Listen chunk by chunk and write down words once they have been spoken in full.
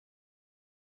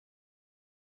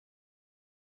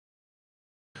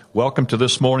Welcome to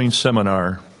this morning's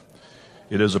seminar.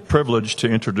 It is a privilege to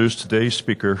introduce today's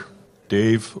speaker,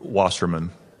 Dave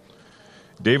Wasserman.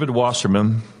 David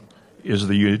Wasserman is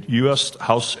the U.S.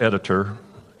 House editor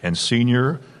and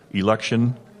senior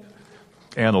election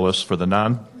analyst for the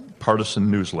nonpartisan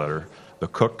newsletter, The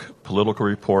Cook Political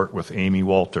Report with Amy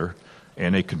Walter,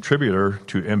 and a contributor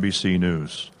to NBC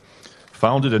News.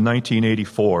 Founded in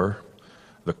 1984,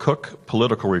 The Cook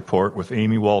Political Report with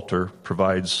Amy Walter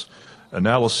provides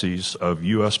analyses of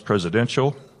U.S.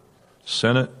 presidential,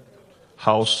 Senate,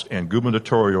 House, and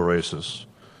gubernatorial races.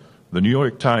 The New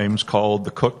York Times called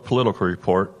the Cook Political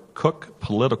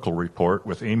Report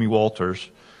with Amy Walters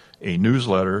a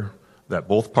newsletter that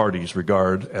both parties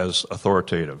regard as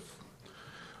authoritative.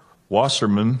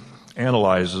 Wasserman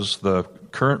analyzes the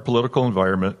current political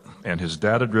environment, and his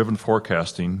data-driven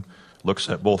forecasting looks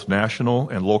at both national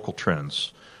and local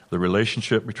trends, the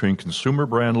relationship between consumer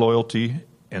brand loyalty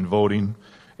and voting,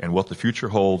 and what the future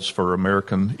holds for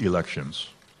American elections.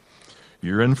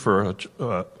 You're in for a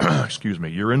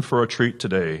treat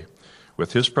today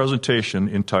with his presentation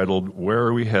entitled "Where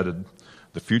Are We Headed?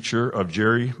 The Future of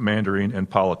Gerrymandering and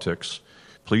Politics."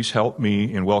 Please help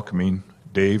me in welcoming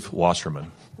Dave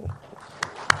Wasserman.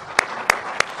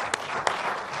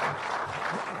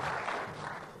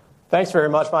 Thanks very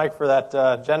much, Mike, for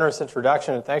that generous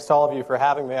introduction, and thanks to all of you for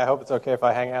having me. I hope it's okay if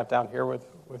I hang out down here with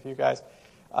you guys.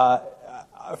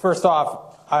 First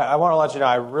off, I want to let you know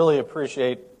I really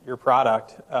appreciate your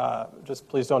product. Just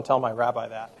please don't tell my rabbi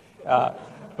that.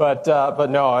 But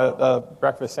no,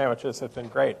 breakfast sandwiches have been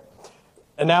great.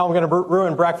 And now I'm going to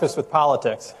ruin breakfast with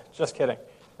politics. Just kidding.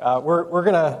 We're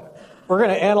going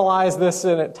to analyze this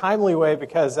in a timely way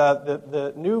because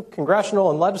the new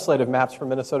congressional and legislative maps for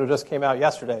Minnesota just came out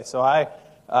yesterday. So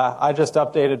I just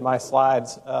updated my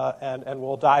slides, and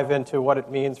we'll dive into what it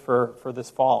means for this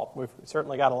fall. We've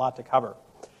certainly got a lot to cover.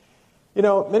 You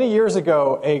know, many years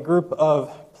ago, a group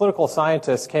of political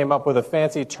scientists came up with a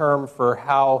fancy term for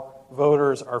how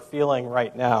voters are feeling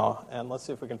right now. And let's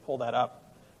see if we can pull that up.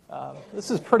 This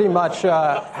is pretty much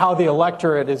how the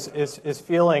electorate is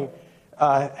feeling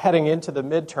heading into the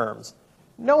midterms.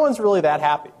 No one's really that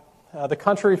happy. The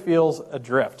country feels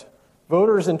adrift.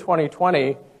 Voters in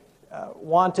 2020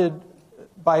 wanted,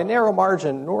 by a narrow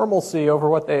margin, normalcy over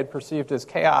what they had perceived as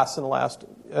chaos in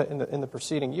the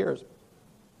preceding years.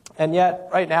 And yet,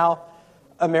 right now,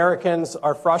 Americans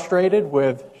are frustrated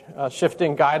with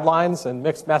shifting guidelines and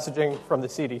mixed messaging from the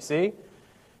CDC,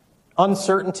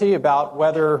 uncertainty about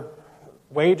whether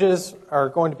wages are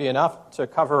going to be enough to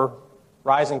cover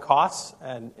rising costs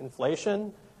and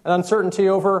inflation, and uncertainty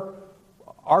over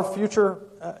our future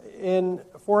in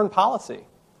foreign policy.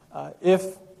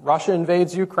 If Russia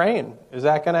invades Ukraine, is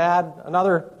that going to add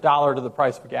another $1 to the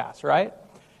price of gas, right?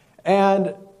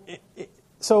 And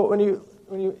so when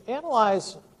you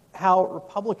analyze how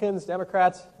Republicans,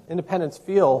 Democrats, independents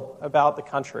feel about the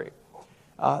country,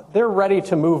 they're ready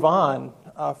to move on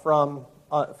from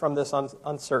this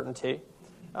uncertainty.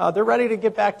 They're ready to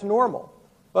get back to normal.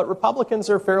 But Republicans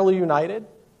are fairly united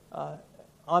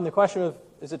on the question of,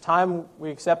 is it time we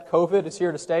accept COVID is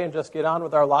here to stay and just get on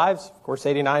with our lives? Of course,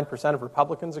 89% of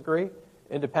Republicans agree.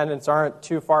 Independents aren't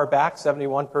too far back.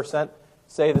 71%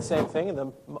 say the same thing in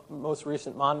the most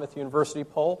recent Monmouth University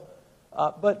poll.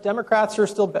 But Democrats are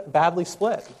still badly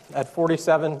split at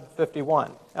 47-51.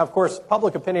 Now, of course,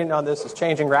 public opinion on this is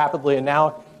changing rapidly, and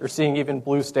now you're seeing even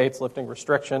blue states lifting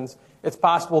restrictions. It's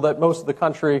possible that most of the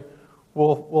country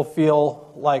will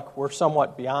feel like we're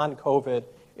somewhat beyond COVID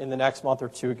in the next month or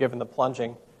two, given the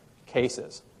plunging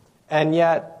cases. And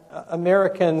yet,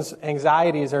 Americans'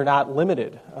 anxieties are not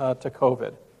limited to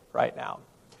COVID right now.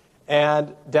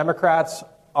 And Democrats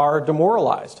are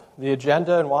demoralized. The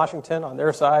agenda in Washington on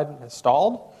their side has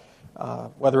stalled,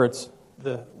 whether it's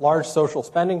the large social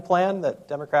spending plan that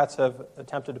Democrats have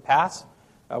attempted to pass,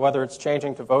 whether it's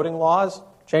changes to voting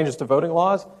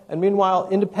laws, and meanwhile,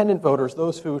 independent voters,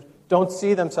 those who don't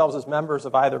see themselves as members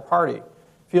of either party,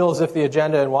 feel as if the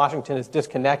agenda in Washington is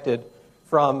disconnected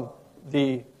from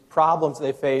the problems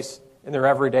they face in their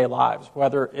everyday lives,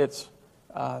 whether it's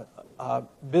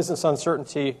business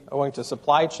uncertainty owing to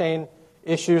supply chain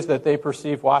issues that they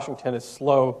perceive Washington is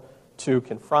slow to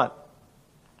confront.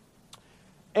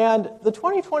 And the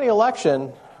 2020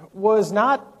 election was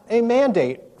not a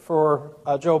mandate for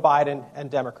Joe Biden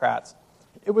and Democrats.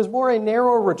 It was more a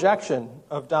narrow rejection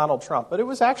of Donald Trump, but it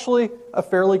was actually a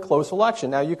fairly close election.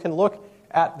 Now, you can look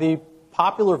at the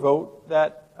popular vote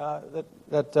that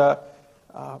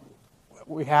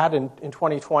we had in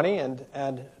 2020,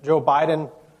 and Joe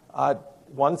Biden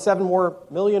won 7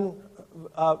 million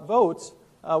more votes,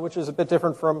 which is a bit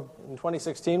different from in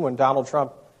 2016 when Donald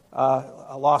Trump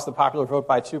lost the popular vote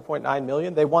by 2.9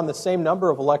 million. They won the same number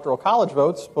of electoral college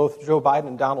votes. Both Joe Biden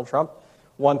and Donald Trump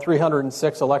won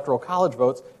 306 electoral college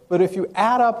votes. But if you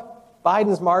add up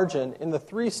Biden's margin in the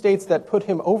 3 states that put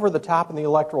him over the top in the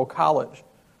electoral college,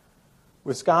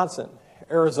 Wisconsin,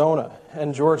 Arizona,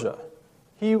 and Georgia,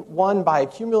 he won by a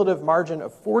cumulative margin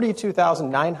of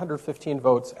 42,915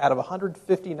 votes out of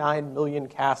 159 million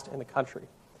cast in the country.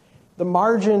 The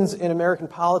margins in American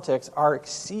politics are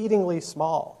exceedingly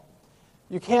small.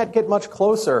 You can't get much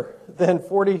closer than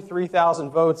 43,000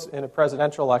 votes in a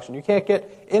presidential election. You can't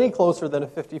get any closer than a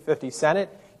 50-50 Senate.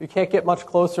 You can't get much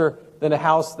closer than a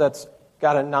House that's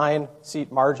got a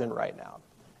 9-seat margin right now.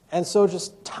 And so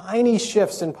just tiny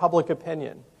shifts in public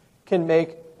opinion can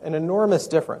make an enormous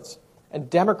difference. And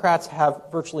Democrats have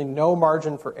virtually no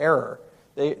margin for error.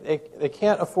 They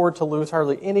can't afford to lose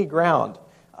hardly any ground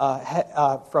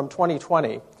from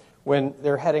 2020 when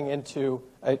they're heading into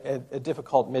a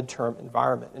difficult midterm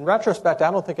environment. In retrospect, I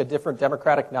don't think a different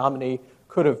Democratic nominee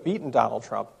could have beaten Donald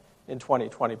Trump in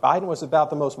 2020. Biden was about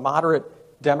the most moderate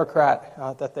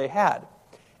Democrat that they had.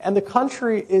 And the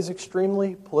country is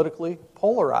extremely politically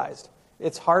polarized.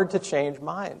 It's hard to change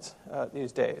minds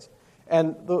these days.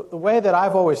 And the way that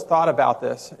I've always thought about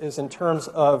this is in terms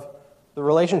of the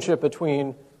relationship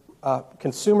between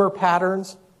consumer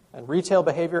patterns and retail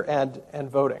behavior and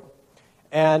voting.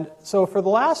 And so for the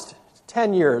last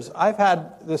 10 years, I've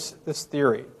had this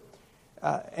theory.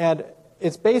 And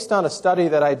it's based on a study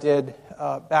that I did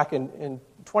back in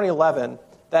 2011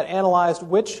 that analyzed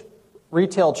which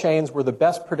retail chains were the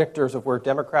best predictors of where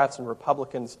Democrats and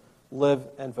Republicans live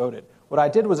and voted. What I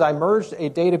did was I merged a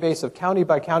database of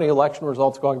county-by-county election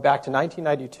results going back to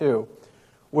 1992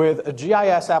 with a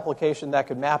GIS application that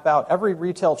could map out every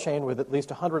retail chain with at least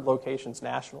 100 locations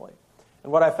nationally.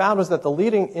 And what I found was that the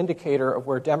leading indicator of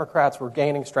where Democrats were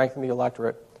gaining strength in the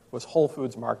electorate was Whole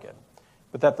Foods Market,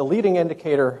 but that the leading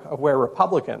indicator of where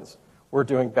Republicans were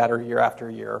doing better year after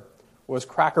year was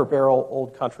Cracker Barrel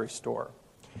Old Country Store.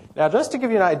 Now, just to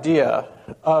give you an idea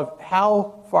of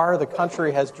how far the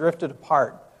country has drifted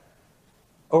apart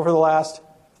over the last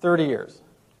 30 years,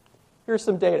 here's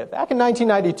some data. Back in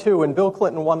 1992, when Bill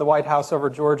Clinton won the White House over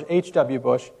George H.W.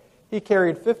 Bush, he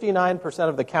carried 59%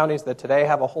 of the counties that today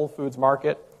have a Whole Foods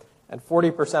Market and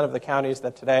 40% of the counties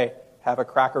that today have a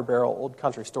Cracker Barrel Old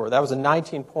Country Store. That was a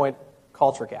 19-point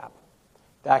culture gap.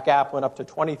 That gap went up to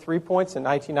 23 points in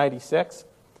 1996.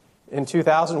 In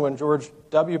 2000, when George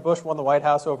W. Bush won the White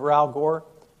House over Al Gore,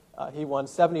 he won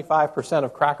 75%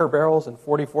 of Cracker Barrels and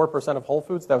 44% of Whole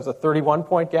Foods. That was a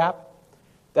 31-point gap.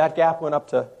 That gap went up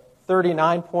to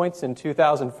 39 points in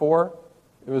 2004.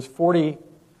 It was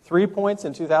 43 points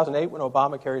in 2008 when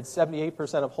Obama carried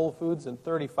 78% of Whole Foods and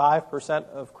 35%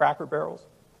 of Cracker Barrels.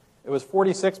 It was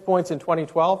 46 points in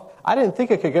 2012. I didn't think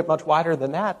it could get much wider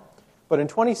than that. But in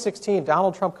 2016,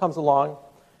 Donald Trump comes along,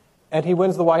 and he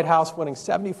wins the White House, winning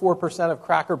 74% of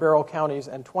Cracker Barrel counties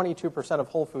and 22% of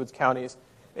Whole Foods counties,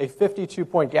 a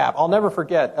 52-point gap. I'll never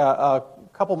forget, a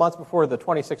couple months before the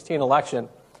 2016 election,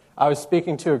 I was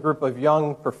speaking to a group of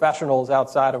young professionals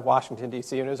outside of Washington,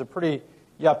 D.C., and it was a pretty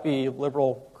yuppie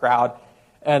liberal crowd.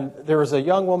 And there was a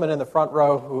young woman in the front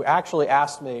row who actually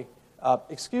asked me,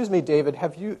 "Excuse me, David,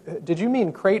 did you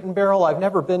mean Crate and Barrel? I've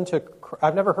never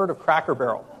heard of Cracker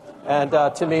Barrel." And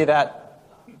to me,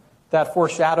 that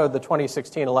foreshadowed the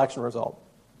 2016 election result.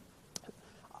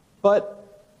 But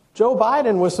Joe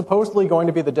Biden was supposedly going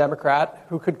to be the Democrat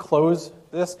who could close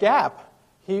this gap.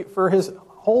 For his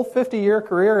whole 50-year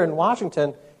career in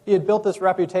Washington, he had built this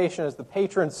reputation as the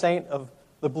patron saint of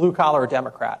the blue-collar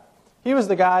Democrat. He was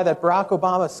the guy that Barack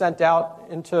Obama sent out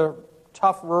into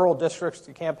tough rural districts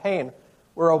to campaign,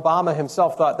 where Obama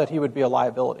himself thought that he would be a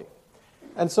liability.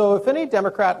 And so if any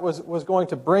Democrat was going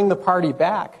to bring the party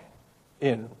back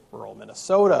in rural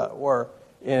Minnesota or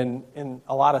in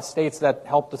a lot of states that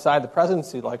helped decide the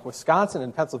presidency, like Wisconsin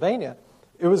and Pennsylvania,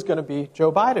 it was going to be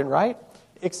Joe Biden, right?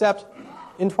 Except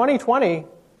in 2020,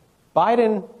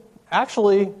 Biden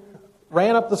actually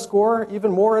ran up the score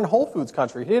even more in Whole Foods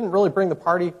country. He didn't really bring the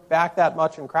party back that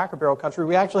much in Cracker Barrel country.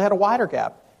 We actually had a wider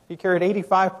gap. He carried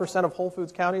 85% of Whole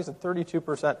Foods counties and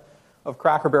 32% of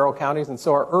Cracker Barrel counties, and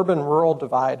so our urban-rural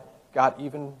divide got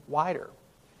even wider.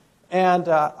 And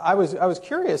I was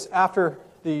curious after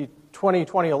the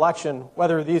 2020 election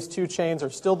whether these two chains are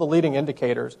still the leading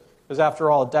indicators, because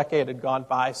after all, a decade had gone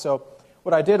by. So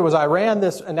what I did was I ran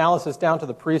this analysis down to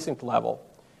the precinct level.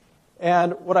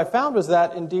 And what I found was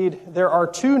that, indeed, there are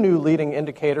two new leading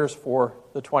indicators for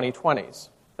the 2020s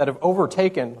that have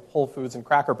overtaken Whole Foods and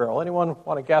Cracker Barrel. Anyone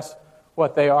want to guess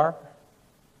what they are?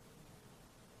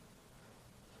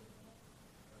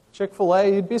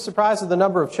 Chick-fil-A, you'd be surprised at the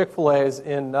number of Chick-fil-A's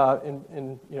in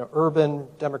urban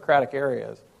Democratic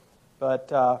areas.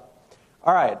 But all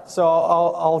right, so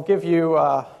I'll give you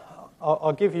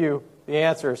the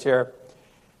answers here.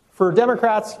 For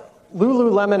Democrats,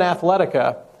 Lululemon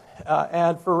Athletica,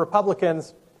 and for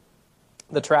Republicans,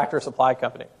 the Tractor Supply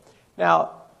Company.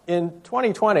 Now, in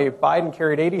 2020, Biden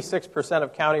carried 86%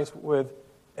 of counties with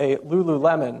a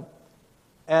Lululemon,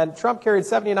 and Trump carried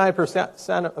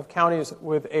 79% of counties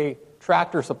with a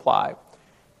Tractor Supply.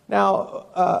 Now,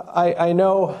 I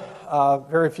know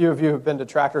very few of you have been to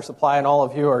Tractor Supply, and all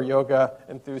of you are yoga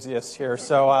enthusiasts here,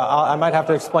 so I might have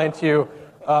to explain to you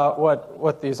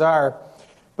what these are.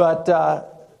 But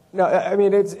no, I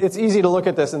mean, it's easy to look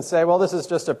at this and say, well, this is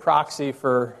just a proxy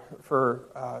for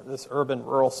this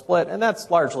urban-rural split, and that's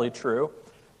largely true.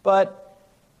 But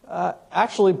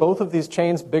actually, both of these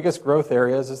chains' biggest growth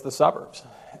areas is the suburbs.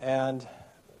 And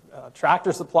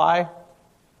Tractor Supply,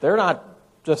 they're not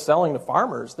just selling to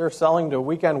farmers. They're selling to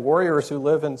weekend warriors who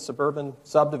live in suburban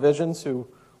subdivisions who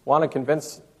want to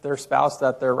convince their spouse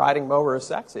that their riding mower is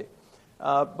sexy.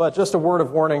 But just a word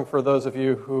of warning for those of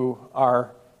you who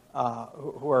are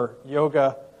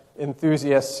yoga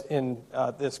enthusiasts in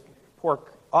this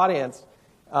pork audience.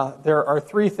 There are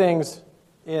three things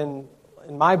in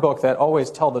my book that always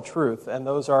tell the truth, and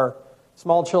those are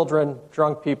small children,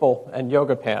 drunk people, and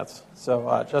yoga pants.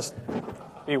 So just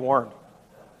be warned.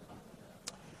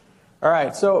 All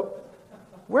right, so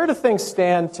where do things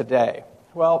stand today?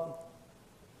 Well,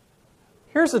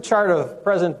 here's a chart of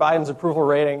President Biden's approval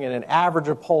rating in an average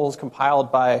of polls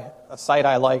compiled by a site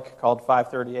I like called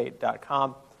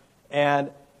 538.com. And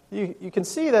you can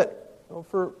see that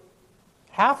for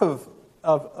half of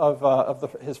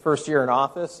his first year in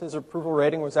office, his approval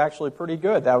rating was actually pretty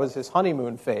good. That was his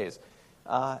honeymoon phase.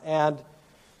 And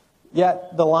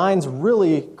yet the lines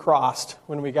really crossed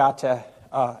when we got to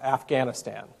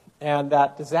Afghanistan. And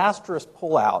that disastrous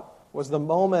pullout was the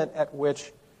moment at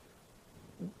which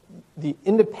the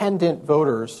independent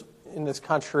voters in this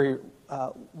country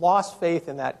lost faith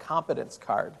in that competence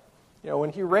card. You know,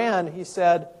 when he ran, he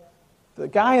said, the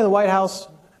guy in the White House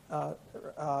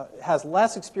has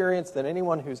less experience than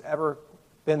anyone who's ever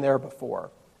been there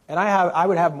before. And I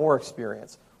would have more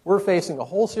experience. We're facing a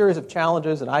whole series of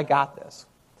challenges, and I got this.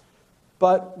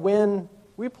 But when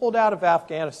we pulled out of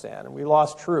Afghanistan and we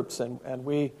lost troops and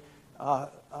we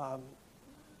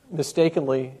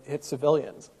mistakenly hit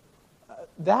civilians,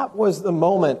 that was the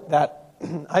moment that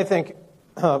I think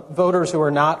voters who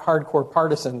are not hardcore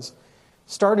partisans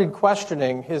started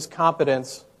questioning his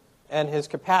competence and his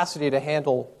capacity to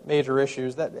handle major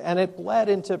issues, and it bled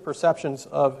into perceptions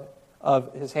of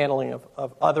his handling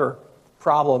of other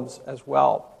problems as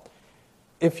well.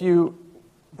 If you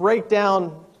break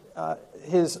down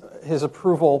his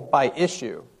approval by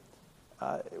issue,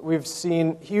 we've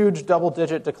seen huge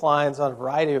double-digit declines on a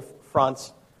variety of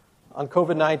fronts. On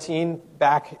COVID-19,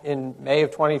 back in May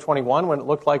of 2021, when it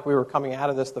looked like we were coming out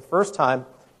of this the first time,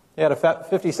 he had a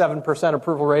 57%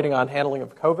 approval rating on handling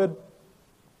of COVID.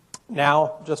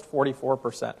 Now, just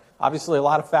 44%. Obviously, a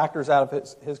lot of factors out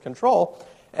of his control.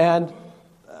 And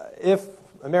if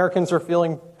Americans are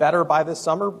feeling better by this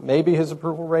summer, maybe his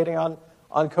approval rating on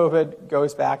COVID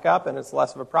goes back up and it's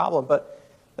less of a problem. But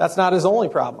that's not his only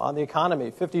problem. On the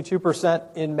economy,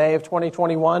 52% in May of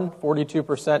 2021,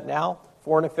 42% now.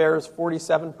 Foreign affairs,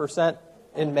 47%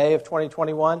 in May of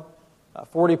 2021,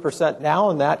 40%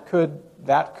 now, and that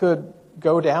could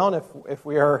go down if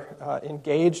we are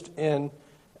engaged in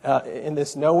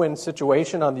this no-win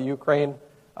situation on the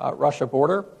Ukraine-Russia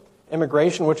border.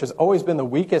 Immigration, which has always been the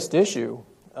weakest issue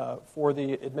for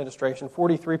the administration,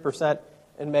 43%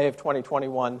 in May of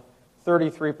 2021,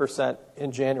 33%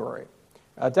 in January.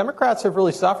 Democrats have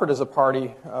really suffered as a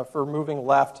party for moving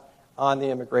left on the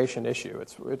immigration issue.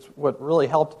 It's what really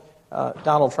helped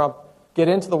Donald Trump get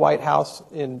into the White House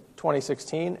in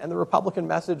 2016, and the Republican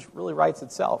message really writes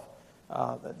itself.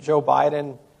 Joe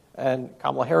Biden and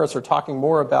Kamala Harris are talking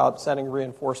more about sending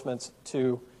reinforcements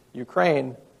to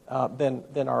Ukraine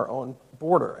than our own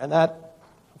border. And that,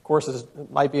 of course,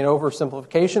 might be an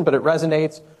oversimplification, but it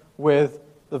resonates with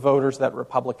the voters that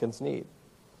Republicans need.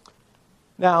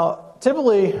 Now,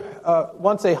 typically,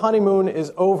 once a honeymoon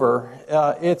is over,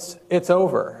 it's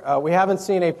over. We haven't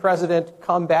seen a president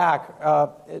come back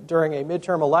during a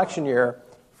midterm election year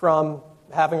from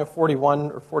having a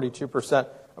 41 or 42%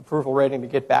 approval rating to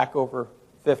get back over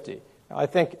 50. Now, I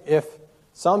think if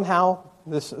somehow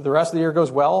the rest of the year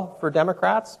goes well for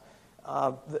Democrats,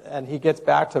 and he gets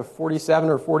back to 47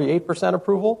 or 48%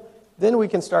 approval, then we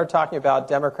can start talking about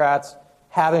Democrats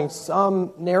having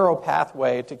some narrow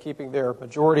pathway to keeping their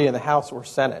majority in the House or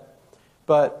Senate.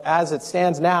 But as it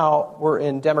stands now, we're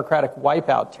in Democratic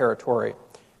wipeout territory.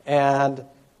 And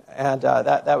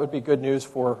that would be good news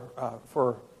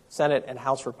for Senate and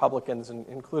House Republicans,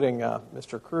 including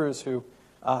Mr. Cruz, who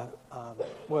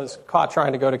was caught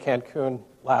trying to go to Cancun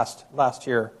last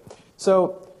year.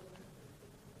 So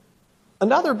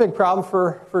another big problem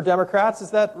for Democrats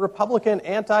is that Republican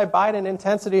anti-Biden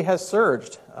intensity has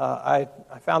surged. I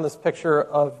found this picture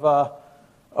of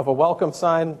a welcome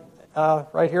sign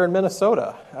right here in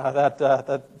Minnesota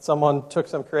that someone took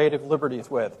some creative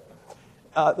liberties with.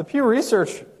 The Pew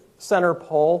Research Center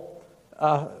poll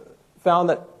found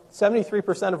that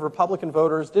 73% of Republican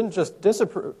voters didn't just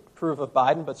disapprove of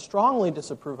Biden, but strongly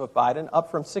disapprove of Biden, up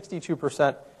from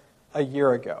 62% a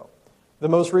year ago. The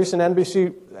most recent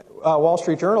NBC Wall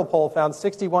Street Journal poll found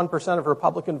 61% of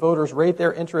Republican voters rate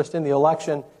their interest in the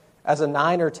election as a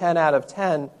 9 or 10 out of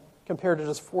 10, compared to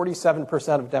just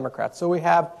 47% of Democrats. So we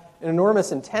have an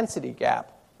enormous intensity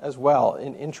gap as well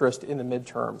in interest in the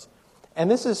midterms. And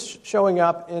this is showing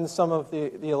up in some of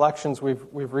the elections we've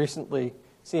recently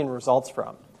seen results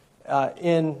from.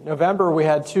 In November, we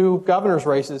had 2 governor's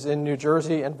races in New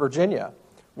Jersey and Virginia,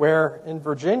 where in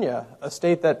Virginia, a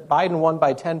state that Biden won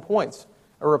by 10 points,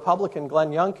 a Republican,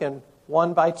 Glenn Youngkin,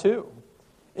 won by 2.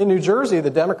 In New Jersey, the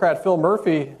Democrat Phil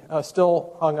Murphy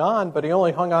still hung on, but he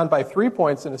only hung on by 3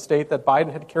 points in a state that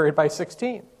Biden had carried by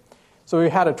 16. So we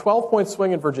had a 12-point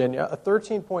swing in Virginia, a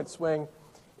 13-point swing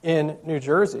in New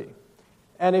Jersey.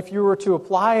 And if you were to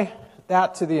apply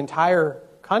that to the entire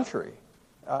country,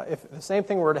 if the same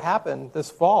thing were to happen this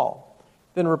fall,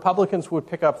 then Republicans would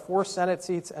pick up 4 Senate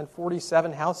seats and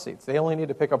 47 House seats. They only need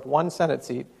to pick up 1 Senate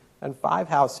seat and 5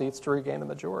 House seats to regain a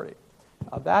majority.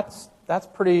 That's a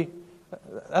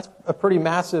pretty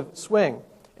massive swing.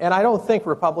 And I don't think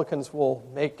Republicans will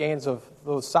make gains of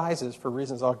those sizes for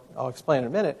reasons I'll explain in a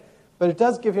minute. But it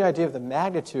does give you an idea of the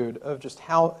magnitude of just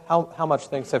how much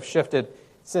things have shifted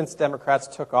since Democrats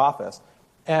took office.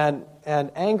 And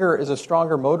anger is a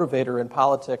stronger motivator in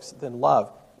politics than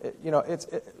love.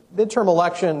 Midterm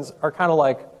elections are kind of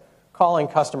like calling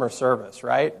customer service,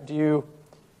 right? Do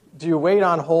you wait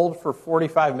on hold for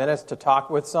 45 minutes to talk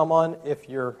with someone if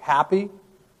you're happy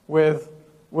with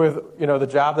the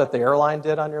job that the airline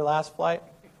did on your last flight?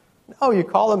 No, you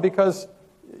call them because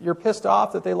you're pissed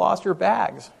off that they lost your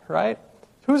bags, right?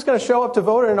 Who's going to show up to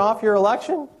vote in an off-year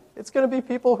election? It's going to be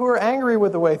people who are angry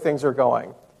with the way things are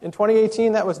going. In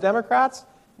 2018, that was Democrats.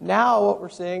 Now what we're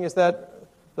seeing is that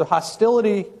the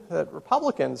hostility that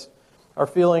Republicans are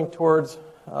feeling towards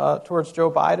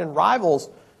Joe Biden rivals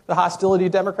the hostility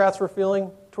Democrats were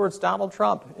feeling towards Donald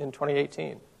Trump in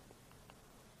 2018.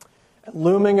 And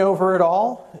looming over it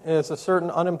all is a certain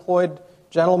unemployed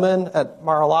gentleman at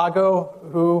Mar-a-Lago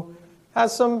who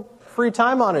has some free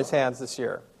time on his hands this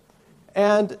year.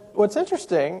 And what's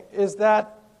interesting is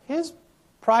that his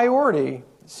priority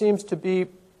seems to be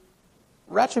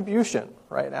retribution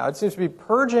right now. It seems to be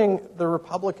purging the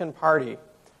Republican Party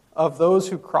of those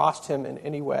who crossed him in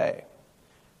any way,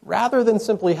 rather than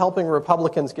simply helping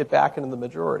Republicans get back into the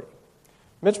majority.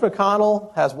 Mitch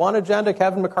McConnell has one agenda.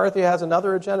 Kevin McCarthy has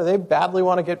another agenda. They badly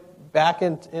want to get back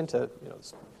into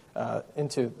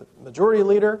the majority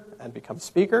leader and become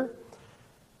speaker.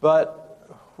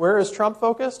 But where is Trump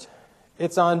focused?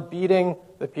 It's on beating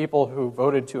the people who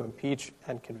voted to impeach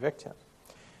and convict him.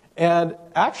 And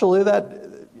actually,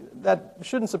 that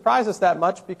shouldn't surprise us that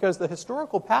much, because the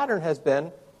historical pattern has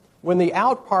been when the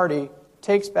out party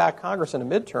takes back Congress in a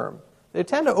midterm, they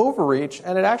tend to overreach,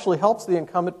 and it actually helps the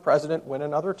incumbent president win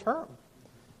another term.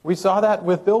 We saw that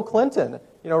with Bill Clinton.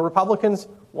 Republicans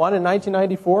won in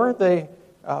 1994,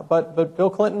 but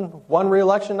Bill Clinton won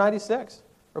re-election in 96.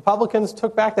 Republicans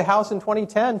took back the House in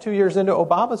 2010, 2 years into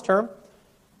Obama's term.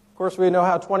 Of course, we know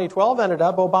how 2012 ended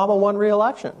up. Obama won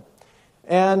re-election.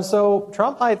 And so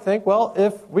Trump might think, well,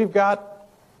 if we've got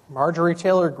Marjorie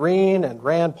Taylor Greene and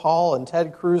Rand Paul and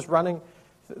Ted Cruz running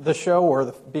the show,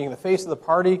 or being the face of the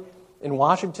party in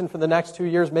Washington for the next 2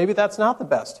 years, maybe that's not the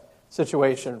best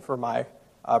situation for my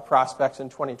prospects in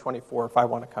 2024 if I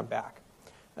want to come back.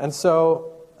 And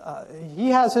so he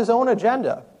has his own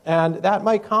agenda, and that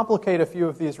might complicate a few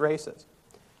of these races.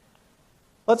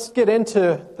 Let's get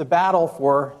into the battle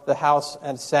for the House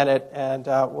and Senate, and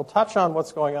we'll touch on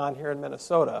what's going on here in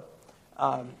Minnesota.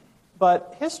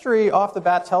 But history off the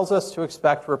bat tells us to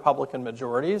expect Republican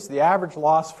majorities. The average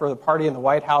loss for the party in the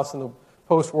White House in the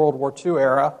post-World War II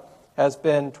era has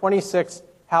been 26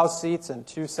 House seats and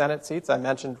 2 Senate seats. I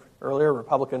mentioned earlier,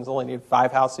 Republicans only need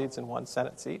 5 House seats and 1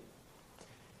 Senate seat.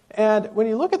 And when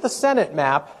you look at the Senate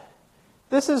map,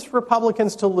 this is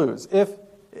Republicans to lose.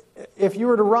 If you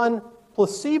were to run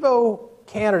placebo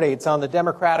candidates on the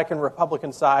Democratic and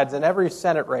Republican sides in every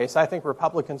Senate race, I think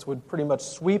Republicans would pretty much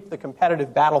sweep the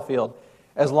competitive battlefield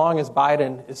as long as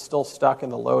Biden is still stuck in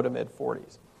the low to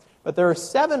mid-40s. But there are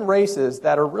 7 races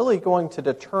that are really going to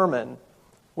determine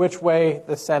which way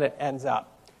the Senate ends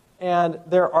up. And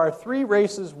there are 3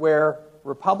 races where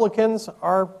Republicans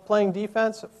are playing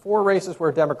defense, 4 races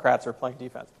where Democrats are playing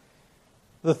defense.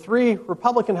 The 3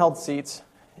 Republican-held seats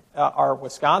are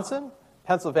Wisconsin,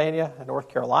 Pennsylvania, and North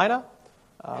Carolina,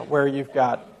 where you've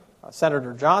got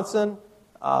Senator Johnson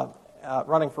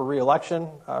running for re-election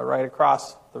right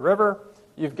across the river.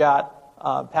 You've got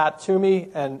Pat Toomey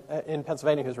in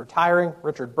Pennsylvania, who's retiring,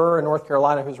 Richard Burr in North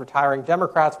Carolina, who's retiring.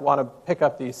 Democrats want to pick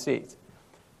up these seats.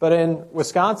 But in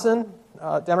Wisconsin,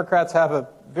 Democrats have a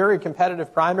very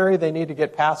competitive primary they need to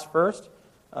get past first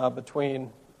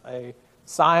between a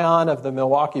scion of the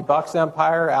Milwaukee Bucks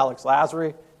empire, Alex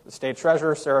Lazary, the state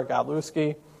treasurer, Sarah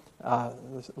Godlewski,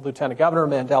 Lieutenant Governor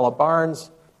Mandela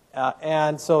Barnes.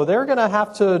 And so they're going to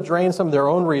have to drain some of their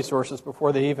own resources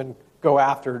before they even go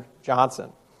after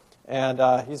Johnson. And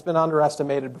he's been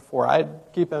underestimated before. I'd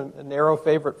keep him a narrow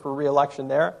favorite for re-election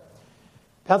there.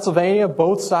 Pennsylvania,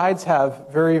 both sides have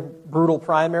very brutal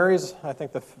primaries. I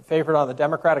think the favorite on the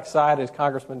Democratic side is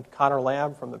Congressman Connor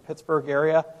Lamb from the Pittsburgh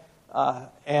area.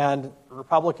 And the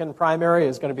Republican primary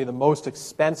is going to be the most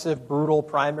expensive, brutal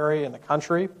primary in the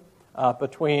country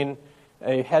between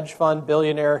a hedge fund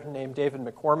billionaire named David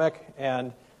McCormick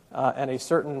and a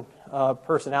certain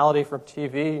personality from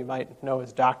TV you might know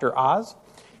as Dr. Oz.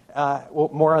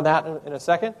 More on that in a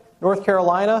second. North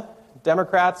Carolina,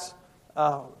 Democrats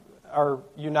are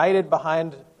united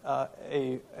behind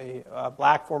a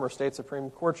black former state Supreme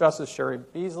Court Justice, Sherry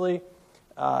Beasley,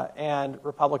 and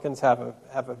Republicans have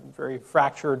a very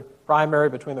fractured primary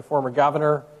between the former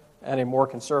governor and a more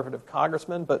conservative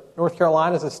congressman. But North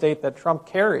Carolina is a state that Trump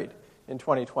carried in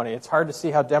 2020. It's hard to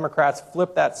see how Democrats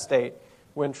flip that state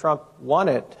when Trump won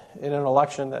it in an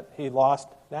election that he lost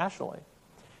nationally.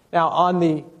 Now, on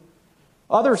the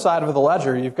other side of the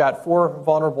ledger, you've got 4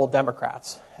 vulnerable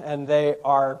Democrats, and they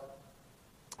are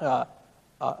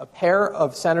a pair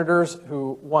of senators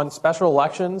who won special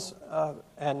elections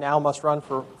and now must run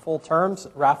for full terms,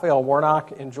 Raphael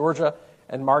Warnock in Georgia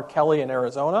and Mark Kelly in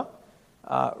Arizona.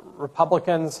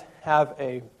 Republicans have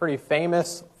a pretty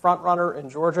famous frontrunner in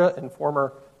Georgia and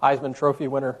former Heisman Trophy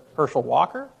winner Herschel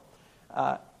Walker.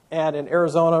 And in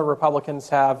Arizona, Republicans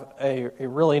have a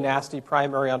really nasty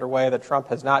primary underway that Trump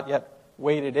has not yet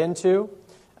waded into.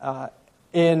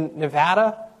 In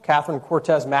Nevada, Catherine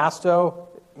Cortez Masto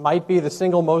might be the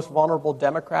single most vulnerable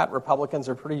Democrat. Republicans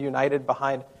are pretty united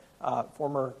behind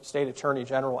former State Attorney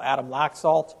General Adam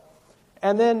Laxalt.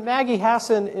 And then Maggie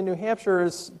Hassan in New Hampshire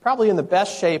is probably in the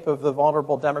best shape of the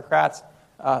vulnerable Democrats.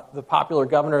 The popular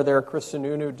governor there, Chris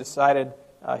Sununu, decided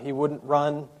he wouldn't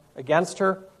run against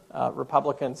her.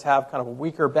 Republicans have kind of a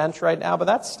weaker bench right now, but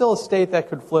that's still a state that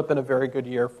could flip in a very good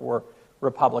year for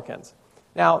Republicans.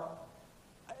 Now,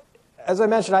 as I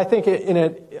mentioned, I think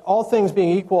all things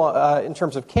being equal in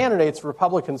terms of candidates,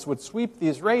 Republicans would sweep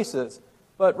these races.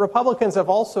 But Republicans have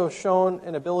also shown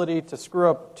an ability to screw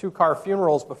up 2-car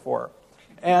funerals before.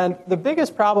 And the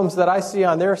biggest problems that I see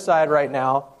on their side right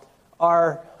now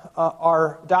are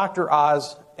Dr.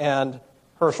 Oz and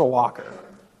Herschel Walker.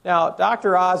 Now,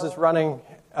 Dr. Oz is running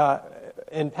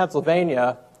in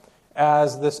Pennsylvania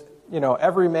as this,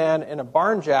 every man in a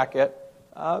barn jacket.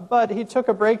 But he took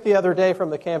a break the other day from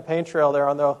the campaign trail there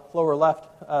on the lower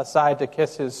left side to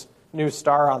kiss his new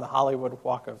star on the Hollywood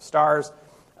Walk of Stars.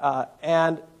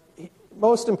 And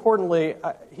most importantly,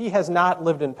 he has not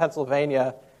lived in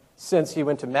Pennsylvania since he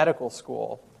went to medical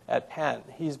school at Penn.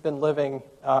 He's been living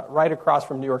right across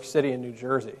from New York City and New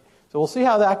Jersey. So we'll see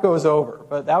how that goes over,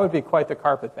 but that would be quite the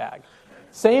carpetbag.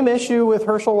 Same issue with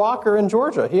Herschel Walker in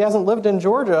Georgia. He hasn't lived in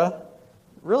Georgia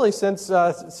really since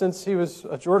he was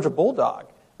a Georgia Bulldog.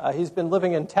 He's been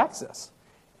living in Texas.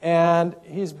 And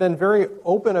he's been very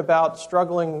open about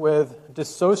struggling with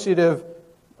dissociative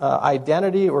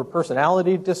identity or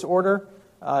personality disorder.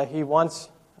 He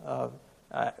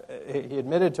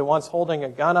admitted to once holding a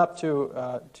gun up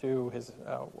to his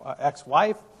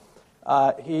ex-wife.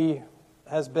 He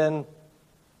has been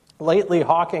lately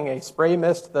hawking a spray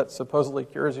mist that supposedly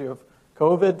cures you of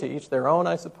COVID, to each their own,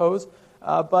 I suppose.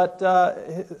 But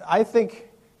I think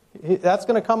that's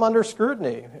going to come under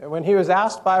scrutiny. When he was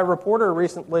asked by a reporter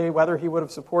recently whether he would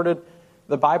have supported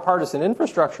the bipartisan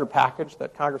infrastructure package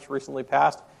that Congress recently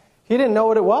passed, he didn't know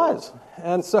what it was.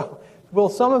 And so will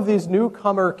some of these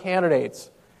newcomer candidates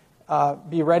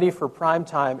be ready for prime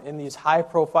time in these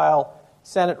high-profile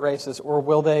Senate races, or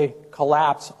will they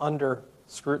collapse under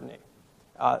scrutiny?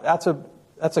 That's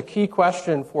that's a key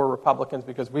question for Republicans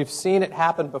because we've seen it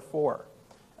happen before,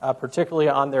 particularly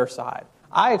on their side.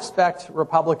 I expect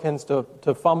Republicans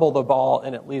to fumble the ball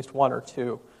in at least one or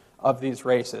two of these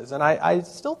races. And I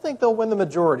still think they'll win the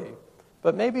majority,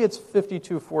 but maybe it's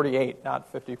 52-48,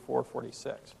 not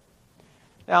 54-46.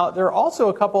 Now, there are also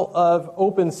a couple of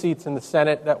open seats in the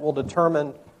Senate that will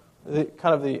determine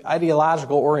the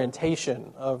ideological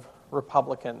orientation of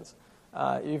Republicans.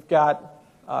 You've got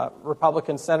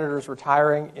Republican senators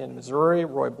retiring in Missouri,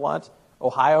 Roy Blunt;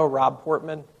 Ohio, Rob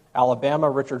Portman; Alabama,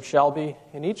 Richard Shelby.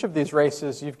 In each of these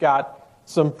races, you've got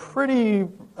some pretty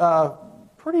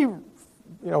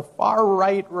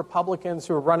far-right Republicans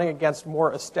who are running against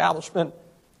more establishment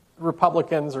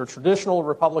Republicans or traditional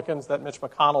Republicans that Mitch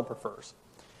McConnell prefers.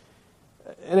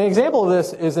 An example of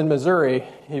this is in Missouri.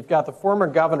 You've got the former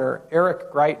governor,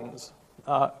 Eric Greitens,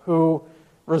 who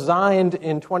resigned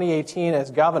in 2018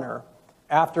 as governor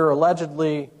after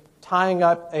allegedly tying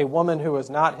up a woman who was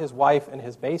not his wife in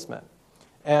his basement.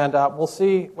 And we'll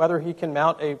see whether he can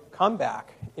mount a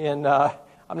comeback in,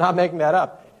 I'm not making that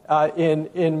up,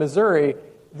 in Missouri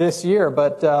this year.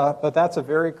 But that's a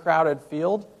very crowded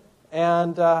field.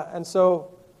 And so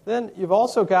then you've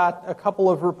also got a couple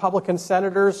of Republican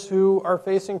senators who are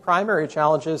facing primary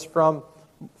challenges from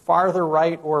farther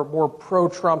right or more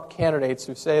pro-Trump candidates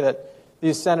who say that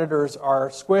these senators are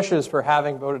squishes for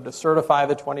having voted to certify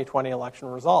the 2020 election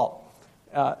result.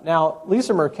 Now,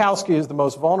 Lisa Murkowski is the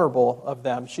most vulnerable of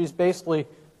them. She's basically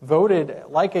voted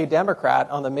like a Democrat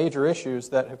on the major issues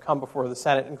that have come before the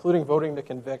Senate, including voting to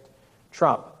convict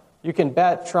Trump. You can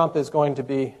bet Trump is going to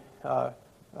be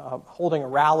holding a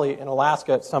rally in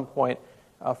Alaska at some point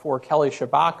for Kelly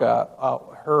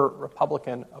Tshibaka, her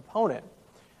Republican opponent.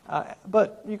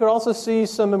 But you could also see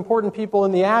some important people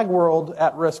in the ag world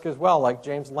at risk as well, like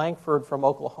James Lankford from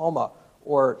Oklahoma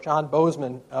or John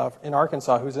Bozeman in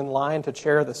Arkansas, who's in line to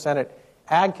chair the Senate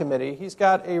Ag Committee. He's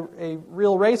got a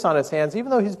real race on his hands,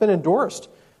 even though he's been endorsed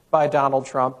by Donald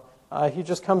Trump. He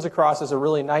just comes across as a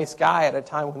really nice guy at a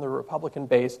time when the Republican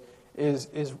base is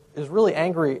really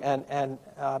angry and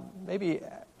maybe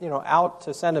out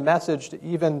to send a message to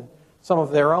even some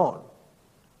of their own.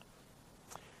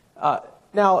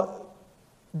 Now,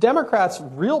 Democrats'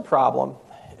 real problem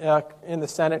in the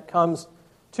Senate comes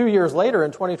 2 years later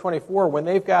in 2024 when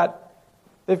they've got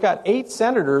 8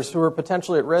 senators who are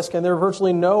potentially at risk, and there are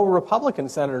virtually no Republican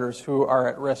senators who are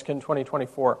at risk in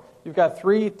 2024. You've got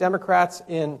 3 Democrats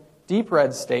in deep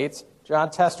red states: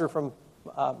 John Tester from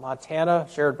Montana,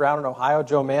 Sherrod Brown in Ohio,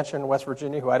 Joe Manchin in West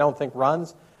Virginia, who I don't think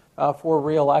runs for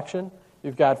re-election.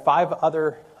 You've got 5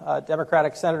 other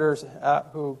Democratic senators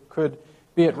who could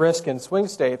be at risk in swing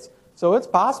states. So it's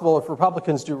possible if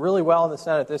Republicans do really well in the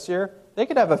Senate this year, they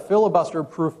could have a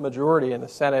filibuster-proof majority in the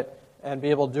Senate and be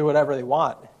able to do whatever they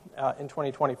want in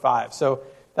 2025. So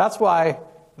that's why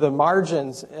the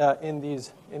margins in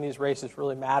these races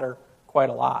really matter quite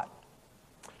a lot.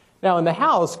 Now, in the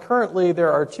House, currently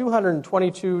there are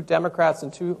 222 Democrats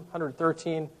and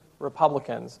 213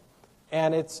 Republicans.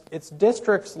 And it's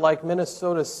districts like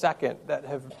Minnesota's 2nd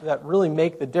that really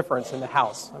make the difference in the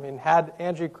House. I mean, had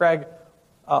Angie Craig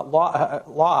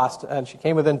lost, and she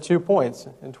came within 2 points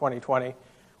in 2020,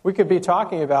 we could be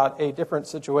talking about a different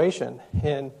situation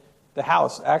in the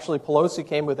House. Actually, Pelosi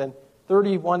came within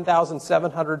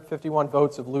 31,751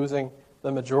 votes of losing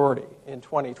the majority in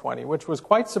 2020, which was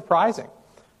quite surprising.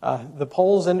 The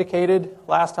polls indicated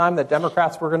last time that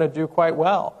Democrats were going to do quite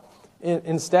well.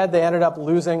 Instead, they ended up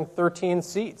losing 13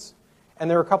 seats. And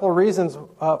there are a couple of reasons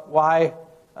why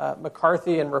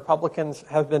McCarthy and Republicans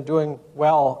have been doing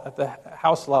well at the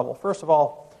House level. First of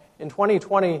all, in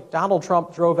 2020, Donald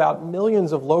Trump drove out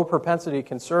millions of low-propensity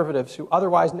conservatives who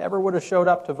otherwise never would have showed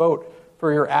up to vote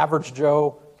for your average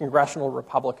Joe congressional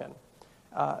Republican.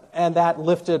 And that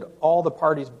lifted all the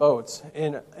party's votes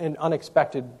in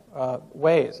unexpected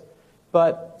ways.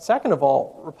 But second of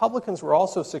all, Republicans were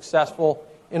also successful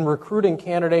in recruiting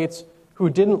candidates who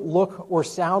didn't look or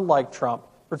sound like Trump,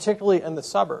 particularly in the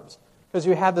suburbs, because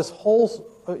you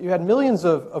had millions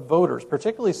of voters,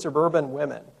 particularly suburban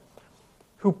women,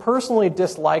 who personally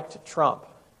disliked Trump,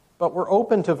 but were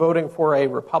open to voting for a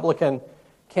Republican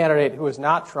candidate who was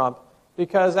not Trump,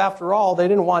 because after all, they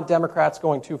didn't want Democrats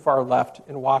going too far left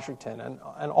in Washington.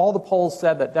 And all the polls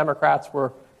said that Democrats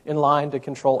were in line to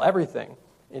control everything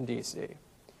in D.C.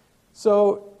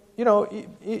 So,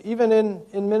 even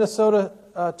in Minnesota,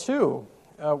 too,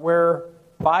 where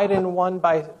Biden won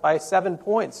by 7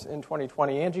 points in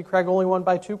 2020, Angie Craig only won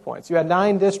by 2 points. You had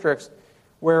 9 districts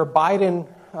where Biden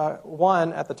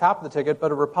won at the top of the ticket,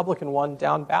 but a Republican won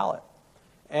down ballot.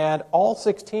 And all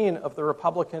 16 of the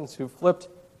Republicans who flipped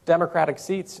Democratic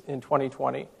seats in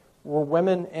 2020 were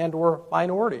women and or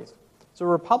minorities. So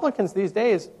Republicans these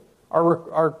days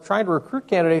are trying to recruit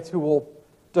candidates who will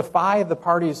defy the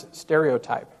party's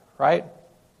stereotype, right?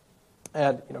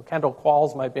 And Kendall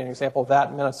Qualls might be an example of that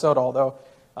in Minnesota, although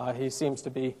he seems to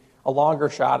be a longer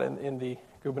shot in the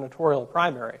gubernatorial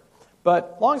primary.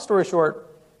 But long story short,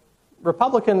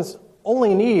 Republicans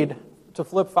only need to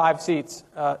flip 5 seats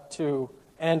to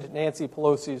end Nancy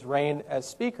Pelosi's reign as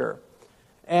Speaker.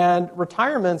 And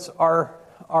retirements are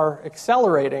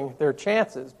accelerating their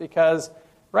chances because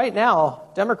right now,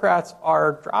 Democrats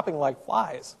are dropping like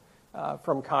flies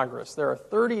from Congress. There are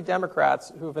 30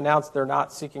 Democrats who have announced they're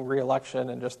not seeking re-election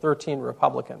and just 13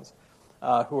 Republicans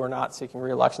who are not seeking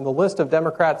re-election. The list of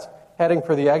Democrats heading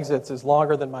for the exits is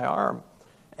longer than my arm.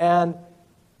 And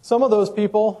some of those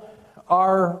people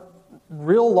are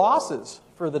real losses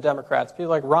for the Democrats. People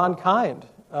like Ron Kind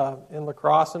in La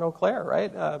Crosse and Eau Claire,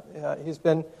 right? He's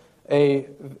been a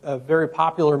very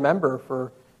popular member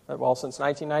since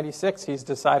 1996. He's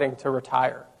deciding to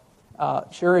retire.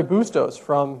 Sherry Bustos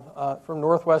from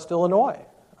Northwest Illinois.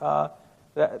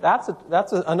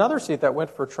 That's another seat that went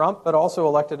for Trump, but also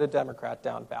elected a Democrat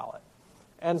down ballot.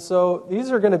 And so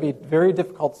these are going to be very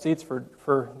difficult seats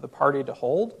for the party to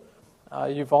hold.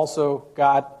 You've also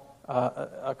got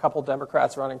a couple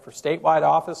Democrats running for statewide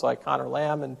office, like Connor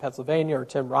Lamb in Pennsylvania or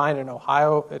Tim Ryan in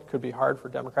Ohio. It could be hard for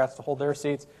Democrats to hold their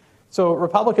seats. So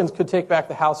Republicans could take back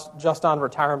the House just on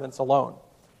retirements alone.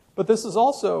 But this is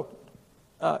also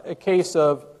a case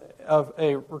of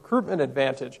a recruitment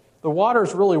advantage. The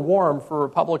water's really warm for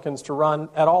Republicans to run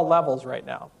at all levels right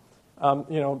now.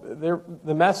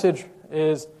 The message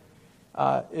is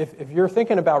if you're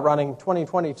thinking about running,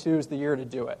 2022 is the year to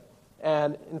do it.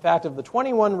 And in fact, of the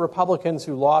 21 Republicans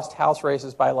who lost House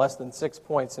races by less than 6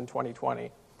 points in 2020,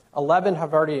 11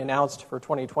 have already announced for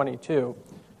 2022,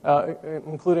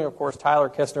 including, of course, Tyler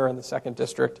Kistner in the 2nd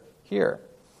District here.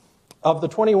 Of the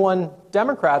 21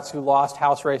 Democrats who lost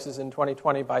House races in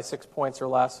 2020 by 6 points or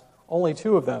less, only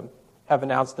 2 of them have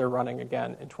announced they're running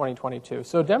again in 2022.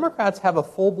 So Democrats have a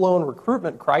full-blown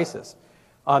recruitment crisis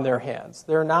on their hands.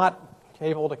 They're not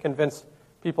able to convince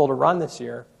people to run this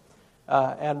year,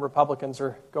 and Republicans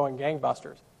are going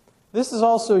gangbusters. This is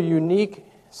also a unique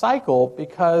cycle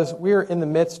because we're in the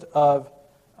midst of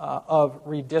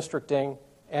redistricting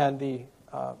and the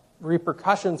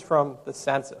repercussions from the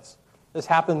census. This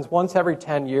happens once every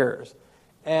 10 years.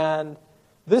 And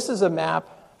this is a map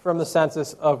from the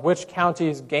census of which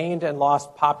counties gained and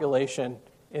lost population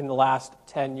in the last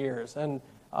 10 years. And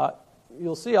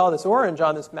you'll see all this orange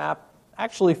on this map.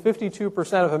 Actually,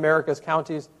 52% of America's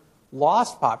counties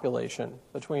lost population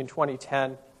between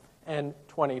 2010 and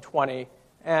 2020.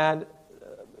 And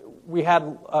we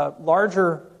had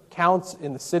larger counts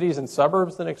in the cities and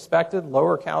suburbs than expected,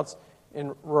 lower counts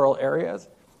in rural areas.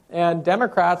 And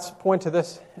Democrats point to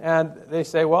this and they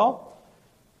say, well,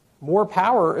 more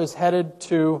power is headed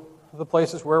to the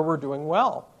places where we're doing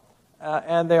well.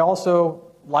 And they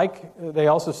also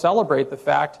celebrate the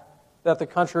fact that the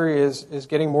country is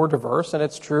getting more diverse, and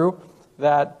it's true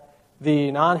that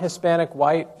the non-Hispanic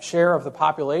white share of the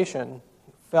population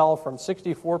fell from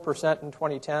 64% in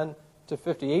 2010 to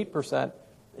 58%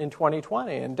 in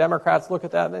 2020. And Democrats look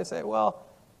at that and they say, well,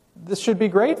 this should be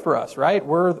great for us, right?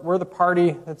 We're the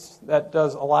party that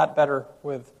does a lot better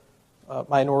with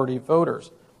minority voters.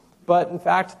 But in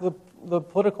fact, the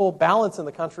political balance in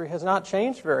the country has not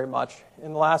changed very much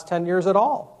in the last 10 years at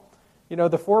all. The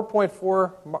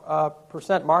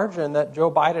 4.4% margin that Joe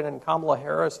Biden and Kamala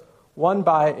Harris won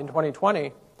by in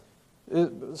 2020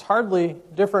 is hardly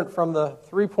different from the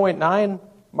 3.9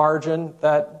 margin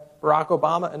that Barack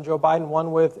Obama and Joe Biden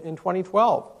won with in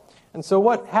 2012. And so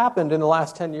what happened in the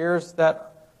last 10 years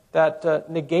that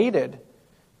negated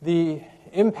the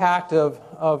impact of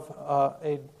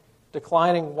a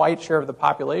declining white share of the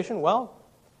population? Well,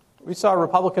 we saw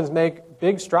Republicans make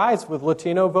big strides with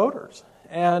Latino voters.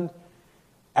 And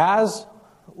as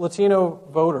Latino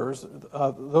voters,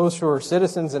 those who are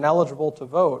citizens and eligible to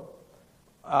vote,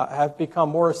 have become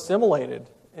more assimilated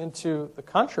into the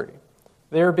country,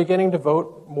 they're beginning to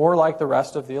vote more like the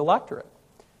rest of the electorate.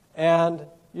 And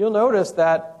you'll notice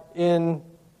that in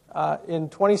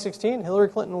 2016, Hillary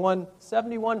Clinton won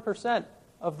 71%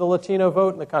 of the Latino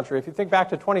vote in the country. If you think back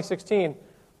to 2016,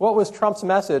 what was Trump's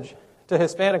message to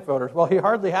Hispanic voters? Well, he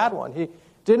hardly had one. He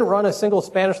didn't run a single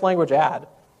Spanish language ad.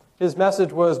 His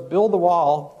message was build the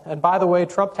wall, and by the way,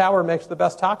 Trump Tower makes the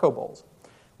best taco bowls.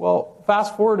 Well,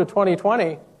 fast forward to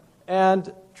 2020,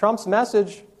 and Trump's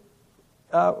message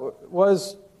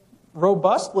was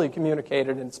robustly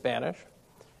communicated in Spanish.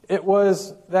 It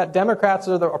was that Democrats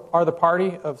are the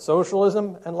party of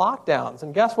socialism and lockdowns.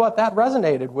 And guess what? That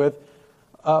resonated with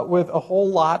with a whole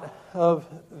lot of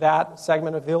that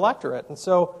segment of the electorate. And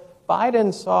so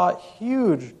Biden saw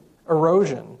huge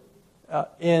erosion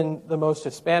in the most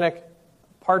Hispanic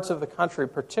parts of the country,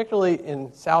 particularly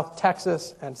in South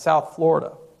Texas and South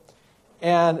Florida.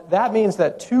 And that means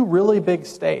that two really big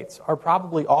states are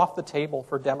probably off the table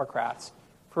for Democrats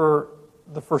for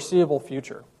the foreseeable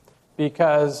future.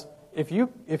 Because if you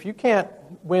can't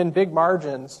win big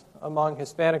margins among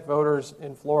Hispanic voters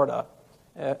in Florida,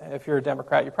 if you're a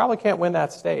Democrat, you probably can't win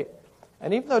that state.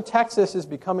 And even though Texas is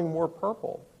becoming more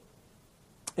purple,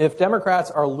 if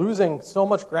Democrats are losing so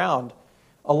much ground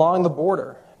along the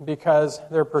border because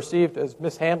they're perceived as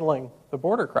mishandling the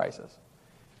border crisis,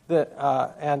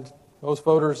 and most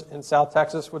voters in South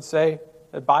Texas would say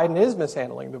that Biden is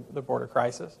mishandling the border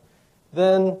crisis,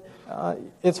 then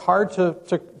it's hard to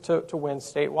win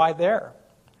statewide there.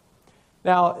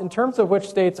 Now, in terms of which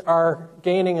states are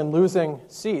gaining and losing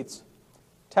seats,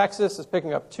 Texas is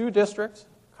picking up 2 districts,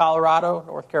 Colorado,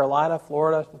 North Carolina,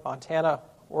 Florida, Montana,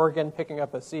 Oregon picking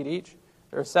up a seat each.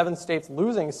 There are 7 states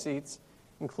losing seats,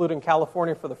 including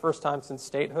California for the first time since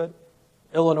statehood,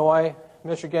 Illinois,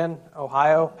 Michigan,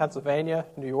 Ohio, Pennsylvania,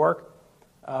 New York,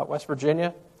 West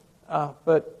Virginia.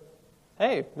 But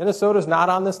hey, Minnesota's not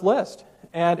on this list.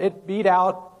 And it beat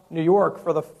out New York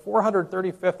for the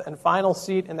 435th and final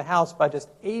seat in the House by just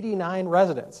 89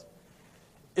 residents.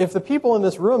 If the people in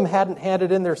this room hadn't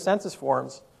handed in their census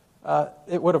forms,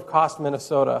 it would have cost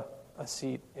Minnesota a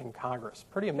seat in Congress.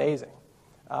 Pretty amazing.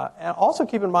 And also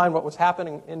keep in mind what was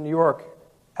happening in New York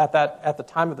at the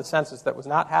time of the census that was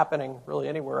not happening really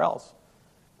anywhere else.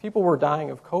 People were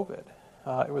dying of COVID.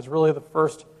 It was really the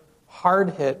first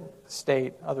hard-hit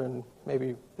state, other than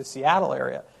maybe the Seattle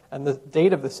area. And the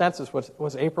date of the census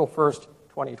was April 1st,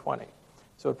 2020.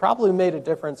 So it probably made a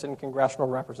difference in congressional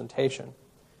representation.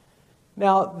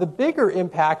 Now, the bigger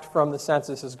impact from the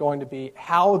census is going to be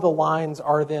how the lines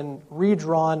are then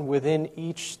redrawn within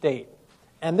each state.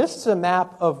 And this is a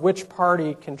map of which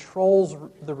party controls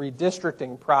the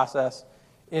redistricting process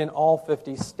in all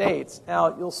 50 states.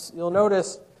 Now, you'll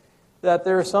notice that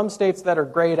there are some states that are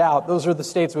grayed out. Those are the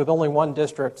states with only 1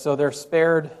 district, so they're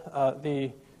spared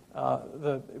the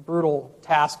brutal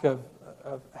task of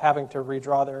having to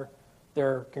redraw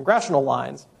their congressional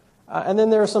lines. And then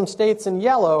there are some states in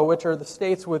yellow, which are the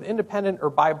states with independent or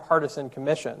bipartisan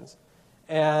commissions.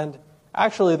 And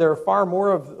actually, there are far more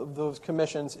of those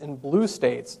commissions in blue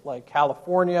states, like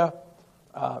California,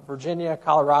 Virginia,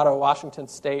 Colorado, Washington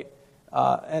State.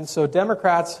 And so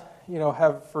Democrats,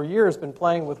 have for years been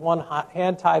playing with one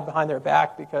hand tied behind their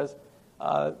back because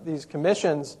these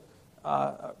commissions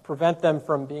prevent them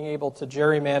from being able to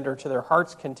gerrymander to their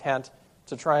heart's content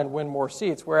to try and win more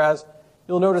seats. Whereas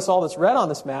you'll notice all this red on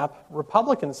this map,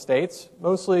 Republican states,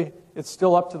 mostly it's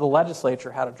still up to the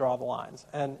legislature how to draw the lines.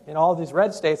 And in all of these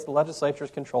red states, the legislature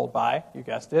is controlled by, you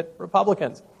guessed it,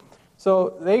 Republicans.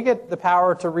 So they get the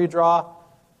power to redraw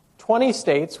 20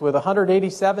 states with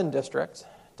 187 districts.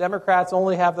 Democrats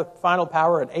only have the final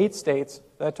power in 8 states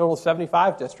that total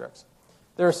 75 districts.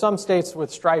 There are some states with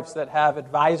stripes that have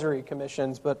advisory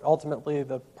commissions, but ultimately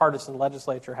the partisan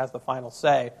legislature has the final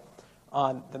say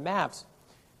on the maps.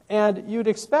 And you'd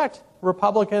expect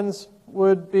Republicans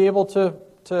would be able to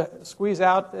squeeze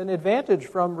out an advantage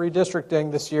from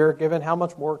redistricting this year, given how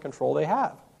much more control they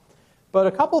have. But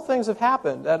a couple things have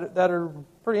happened that are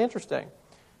pretty interesting.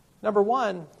 Number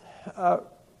one,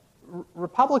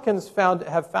 Republicans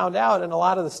have found out in a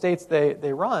lot of the states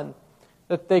they run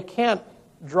that they can't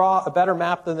draw a better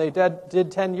map than they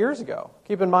did 10 years ago.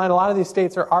 Keep in mind, a lot of these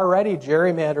states are already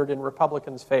gerrymandered in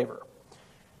Republicans' favor.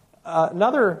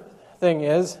 Another thing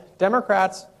is,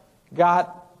 Democrats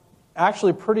got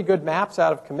actually pretty good maps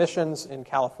out of commissions in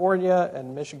California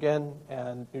and Michigan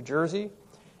and New Jersey.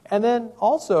 And then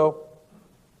also,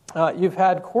 you've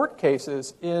had court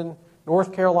cases in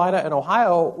North Carolina and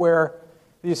Ohio where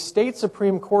these state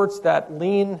Supreme Courts that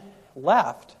lean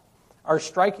left are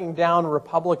striking down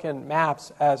Republican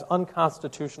maps as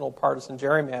unconstitutional partisan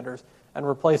gerrymanders and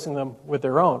replacing them with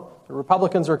their own. The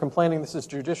Republicans are complaining this is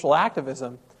judicial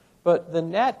activism, but the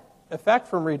net effect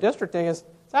from redistricting is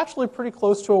it's actually pretty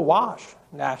close to a wash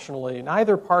nationally.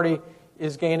 Neither party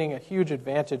is gaining a huge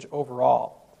advantage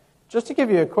overall. Just to give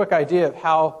you a quick idea of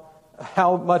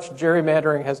how much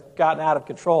gerrymandering has gotten out of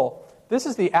control, this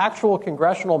is the actual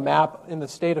congressional map in the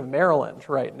state of Maryland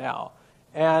right now.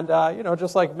 And,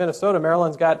 just like Minnesota,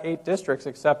 Maryland's got 8 districts,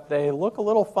 except they look a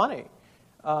little funny.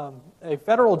 A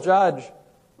federal judge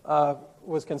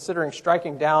was considering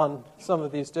striking down some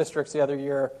of these districts the other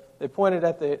year. They pointed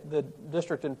at the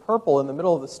district in purple in the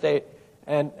middle of the state,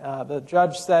 and the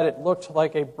judge said it looked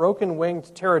like a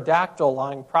broken-winged pterodactyl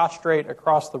lying prostrate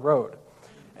across the road.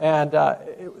 And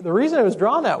the reason it was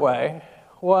drawn that way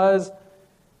was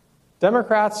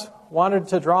Democrats wanted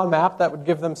to draw a map that would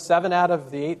give them 7 out of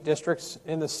the 8 districts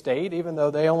in the state, even though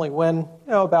they only win,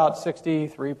 about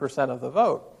 63% of the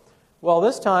vote. Well,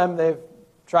 this time they've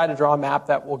tried to draw a map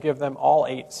that will give them all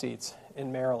 8 seats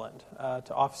in Maryland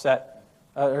to offset,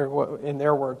 or in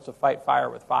their words, to fight fire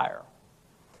with fire.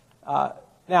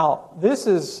 Now, this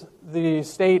is the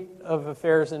state of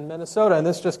affairs in Minnesota, and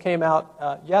this just came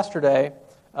out yesterday.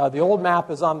 The old map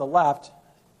is on the left.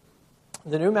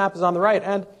 The new map is on the right.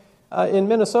 And in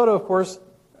Minnesota, of course,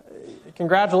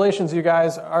 congratulations, you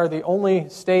guys are the only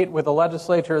state with a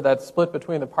legislature that's split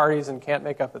between the parties and can't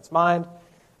make up its mind.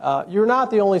 You're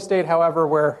not the only state, however,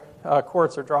 where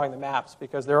courts are drawing the maps,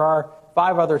 because there are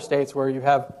 5 other states where you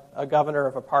have a governor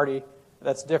of a party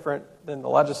that's different than the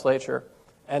legislature.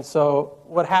 And so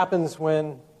what happens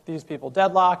when these people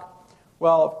deadlock?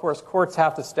 Well, of course, courts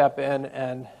have to step in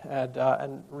and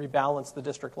rebalance the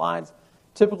district lines.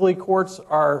 Typically, courts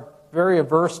are very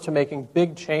averse to making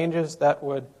big changes that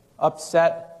would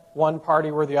upset one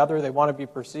party or the other. They want to be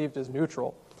perceived as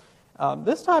neutral.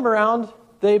 This time around,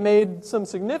 they made some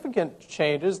significant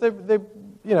changes. It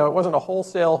wasn't a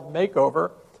wholesale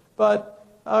makeover, but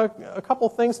a couple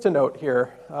things to note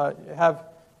here. You have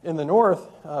in the north,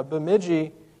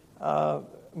 Bemidji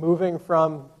moving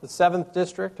from the 7th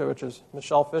district, which is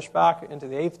Michelle Fischbach, into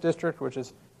the 8th district, which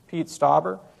is Pete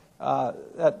Stauber.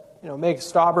 That makes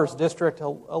Stauber's district a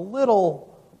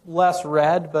little less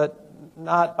red, but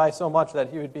not by so much that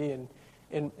he would be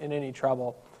in any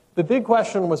trouble. The big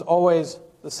question was always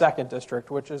the 2nd district,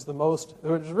 which is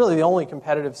really the only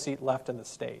competitive seat left in the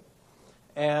state.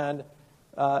 And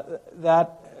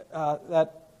that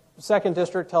 2nd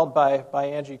district held by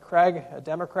Angie Craig, a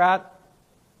Democrat.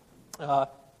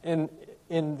 In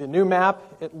the new map,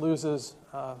 it loses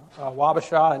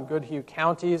Wabasha and Goodhue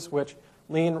counties, which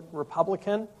lean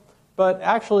Republican. But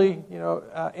actually,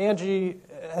 Angie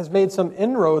has made some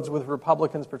inroads with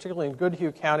Republicans, particularly in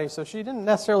Goodhue County, so she didn't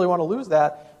necessarily want to lose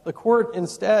that. The court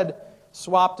instead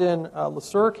swapped in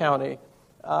LeSueur County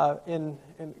in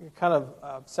kind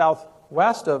of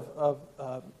southwest of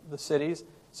the cities.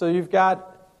 So you've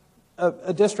got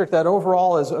a district that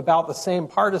overall is about the same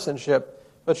partisanship,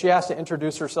 but she has to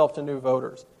introduce herself to new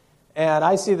voters. And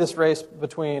I see this race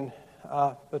between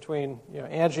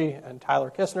Angie and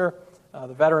Tyler Kistner,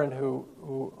 the veteran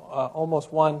who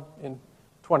almost won in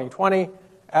 2020,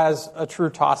 as a true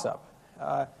toss-up.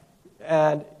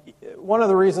 And one of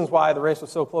the reasons why the race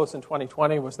was so close in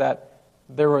 2020 was that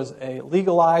there was a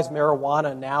legalized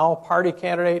marijuana now party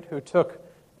candidate who took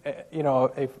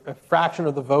a fraction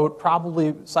of the vote,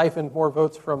 probably siphoned more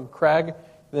votes from Craig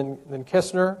than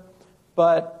Kistner.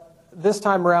 But this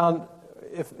time around,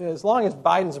 as long as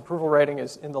Biden's approval rating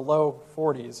is in the low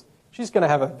 40s, she's going to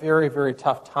have a very, very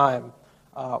tough time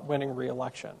winning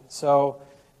re-election. So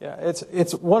yeah,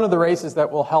 it's one of the races that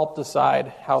will help decide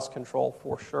House control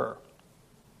for sure.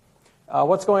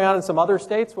 What's going on in some other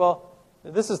states? Well,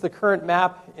 this is the current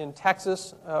map in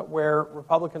Texas, where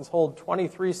Republicans hold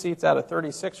 23 seats out of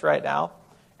 36 right now.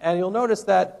 And you'll notice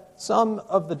that some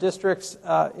of the districts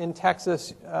in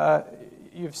Texas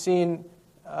you've seen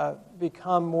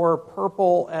become more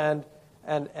purple and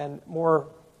more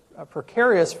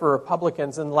precarious for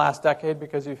Republicans in the last decade,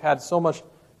 because you've had so much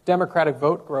Democratic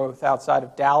vote growth outside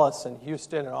of Dallas and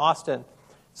Houston and Austin.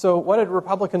 So what did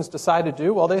Republicans decide to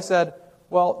do? Well, they said,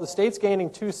 well, the state's gaining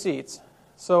 2 seats.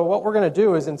 So what we're going to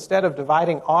do is, instead of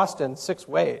dividing Austin 6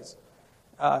 ways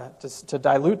to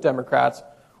dilute Democrats,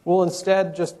 we'll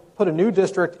instead just put a new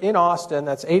district in Austin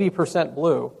that's 80%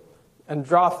 blue and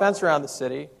draw a fence around the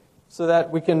city so that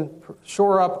we can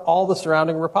shore up all the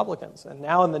surrounding Republicans. And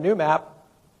now in the new map,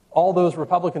 all those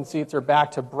Republican seats are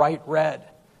back to bright red.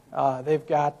 They've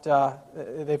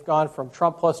gone from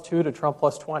Trump plus 2 to Trump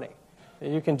plus 20.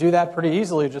 You can do that pretty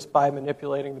easily just by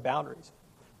manipulating the boundaries.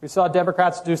 We saw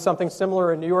Democrats do something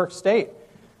similar in New York State.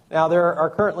 Now, there are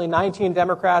currently 19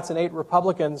 Democrats and 8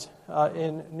 Republicans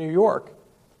in New York.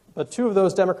 But 2 of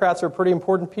those Democrats are pretty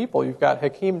important people. You've got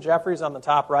Hakeem Jeffries on the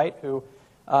top right, who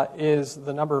is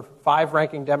the number 5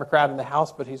 ranking Democrat in the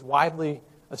House, but he's widely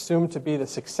assumed to be the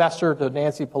successor to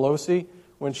Nancy Pelosi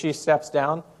when she steps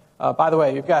down. By the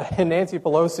way, you've got Nancy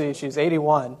Pelosi, she's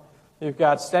 81. You've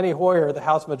got Steny Hoyer, the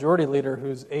House Majority Leader,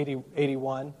 who's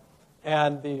 81.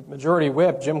 And the Majority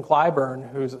Whip, Jim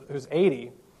Clyburn, who's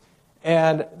 80.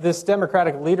 And this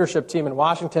Democratic leadership team in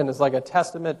Washington is like a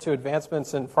testament to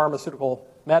advancements in pharmaceutical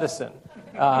medicine.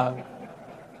 And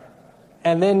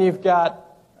then you've got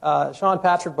Sean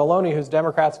Patrick Maloney, who's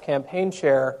Democrats' campaign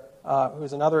chair,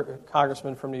 who's another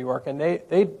congressman from New York. And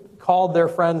they called their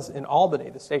friends in Albany,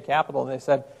 the state capital, and they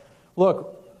said,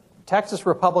 look, Texas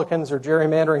Republicans are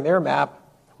gerrymandering their map.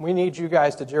 We need you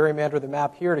guys to gerrymander the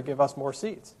map here to give us more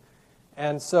seats.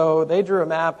 And so they drew a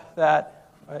map that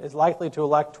is likely to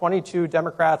elect 22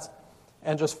 Democrats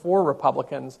and just 4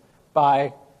 Republicans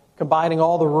by combining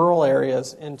all the rural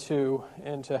areas into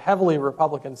heavily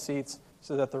Republican seats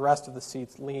so that the rest of the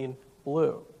seats lean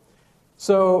blue.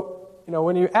 So,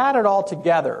 when you add it all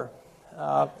together,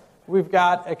 we've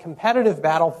got a competitive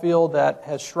battlefield that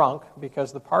has shrunk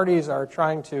because the parties are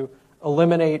trying to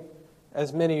eliminate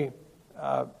as many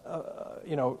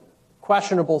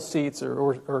questionable seats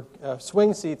or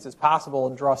swing seats as possible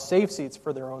and draw safe seats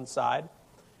for their own side.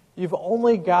 You've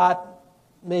only got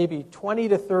maybe 20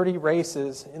 to 30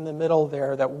 races in the middle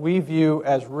there that we view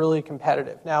as really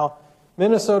competitive. Now,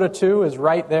 Minnesota 2 is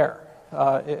right there.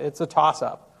 It's a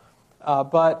toss-up.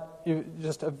 But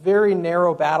just a very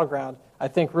narrow battleground. I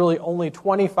think really only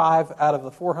 25 out of the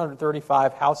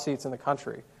 435 House seats in the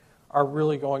country are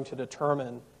really going to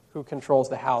determine who controls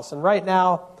the House. And right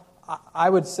now,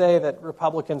 I would say that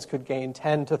Republicans could gain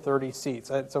 10 to 30 seats.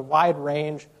 It's a wide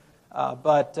range,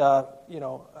 but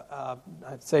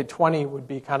I'd say 20 would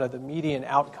be kind of the median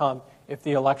outcome if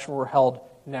the election were held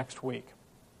next week.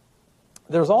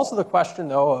 There's also the question,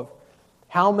 though, of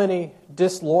how many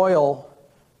disloyal,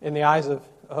 in the eyes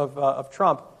of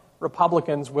Trump,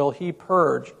 Republicans will he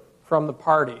purge from the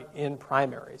party in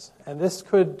primaries. And this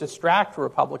could distract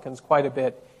Republicans quite a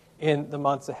bit in the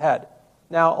months ahead.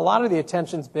 Now, a lot of the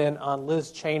attention's been on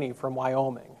Liz Cheney from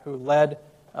Wyoming, who led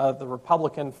the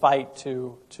Republican fight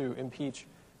to impeach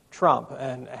Trump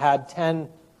and had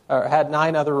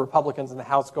 9 other Republicans in the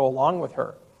House go along with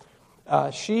her.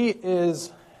 She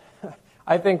is,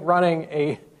 I think,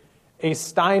 running a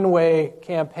Steinway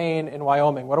campaign in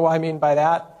Wyoming. What do I mean by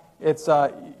that? It's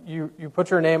you put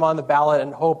your name on the ballot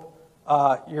and hope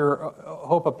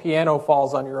a piano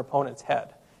falls on your opponent's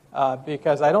head.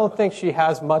 Because I don't think she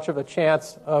has much of a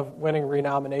chance of winning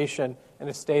renomination in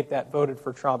a state that voted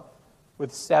for Trump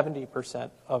with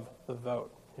 70% of the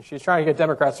vote. And she's trying to get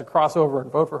Democrats to cross over and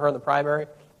vote for her in the primary.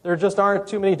 There just aren't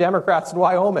too many Democrats in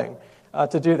Wyoming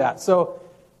to do that. So,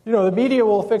 the media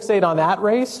will fixate on that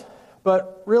race,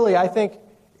 but really I think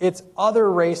it's other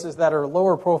races that are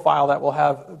lower profile that will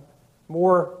have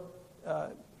more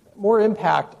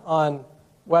impact on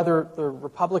whether the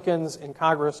Republicans in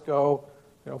Congress go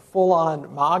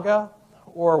full-on MAGA,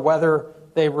 or whether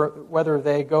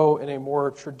they go in a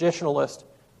more traditionalist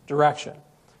direction.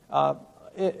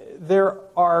 There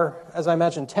are, as I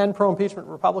mentioned, 10 pro-impeachment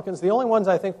Republicans. The only ones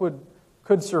I think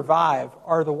could survive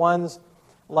are the ones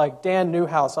like Dan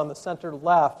Newhouse on the center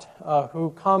left,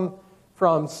 who come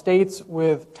from states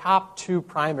with top 2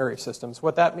 primary systems.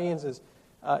 What that means is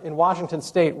in Washington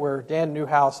State, where Dan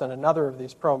Newhouse and another of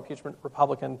these pro-impeachment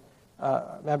Republican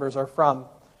members are from,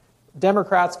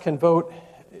 Democrats can vote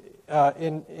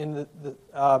and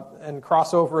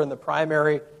cross over in the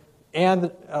primary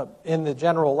and in the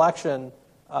general election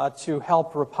to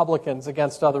help Republicans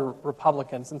against other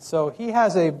Republicans. And so he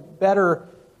has a better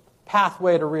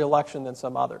pathway to re-election than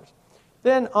some others.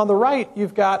 Then on the right,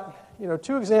 you've got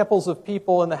 2 examples of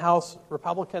people in the House,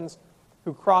 Republicans,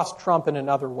 who crossed Trump in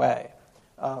another way.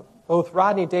 Both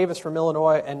Rodney Davis from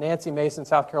Illinois and Nancy Mace,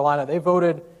 South Carolina, they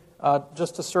voted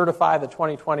just to certify the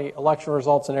 2020 election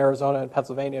results in Arizona and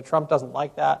Pennsylvania. Trump doesn't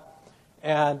like that.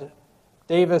 And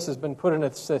Davis has been put in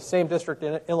the same district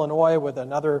in Illinois with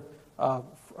another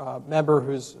member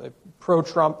who's a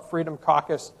pro-Trump Freedom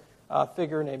Caucus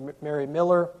figure named Mary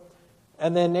Miller.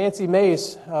 And then Nancy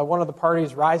Mace, one of the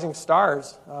party's rising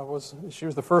stars, she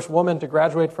was the first woman to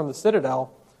graduate from the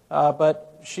Citadel,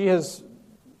 but she has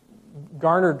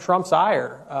garnered Trump's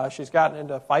ire. She's gotten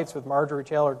into fights with Marjorie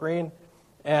Taylor Greene.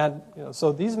 And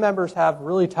so these members have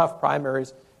really tough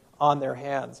primaries on their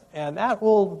hands. And that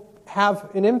will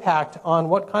have an impact on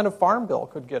what kind of farm bill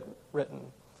could get written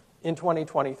in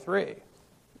 2023.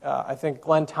 I think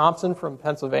Glenn Thompson from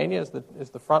Pennsylvania is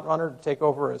the front runner to take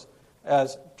over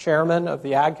as chairman of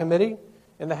the Ag Committee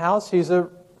in the House. He's a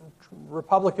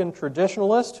Republican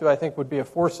traditionalist who I think would be a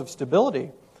force of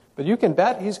stability. But you can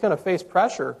bet he's going to face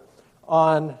pressure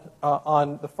on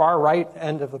the far right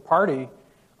end of the party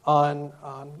on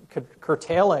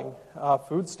curtailing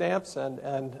food stamps and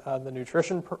the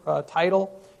nutrition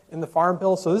title in the Farm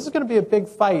Bill. So this is going to be a big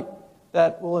fight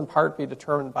that will in part be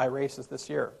determined by races this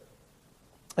year.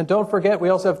 And don't forget, we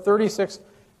also have 36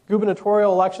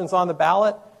 gubernatorial elections on the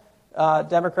ballot.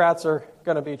 Democrats are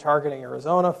going to be targeting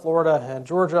Arizona, Florida, and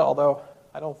Georgia, although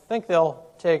I don't think they'll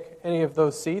take any of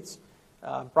those seats.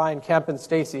 Brian Kemp and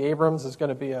Stacey Abrams is going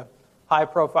to be a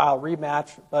high-profile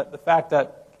rematch, but the fact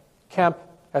that Kemp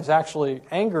has actually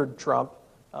angered Trump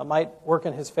might work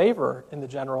in his favor in the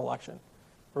general election.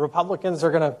 Republicans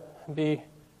are going to be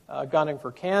gunning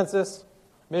for Kansas,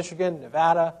 Michigan,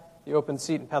 Nevada, the open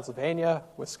seat in Pennsylvania,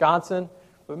 Wisconsin.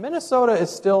 But Minnesota is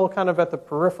still kind of at the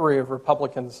periphery of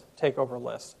Republicans' takeover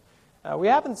list. We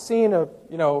haven't seen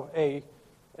a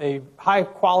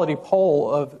high-quality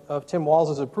poll of Tim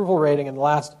Walz's approval rating in the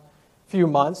last few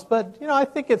months, but I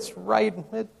think it's right.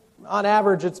 On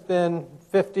average, it's been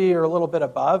 50 or a little bit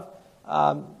above.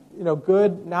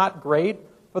 Good, not great.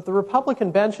 But the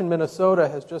Republican bench in Minnesota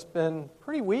has just been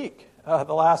pretty weak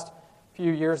the last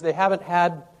few years. They haven't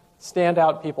had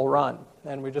standout people run.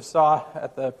 And we just saw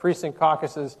at the precinct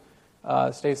caucuses,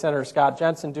 State Senator Scott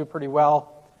Jensen do pretty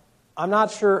well. I'm not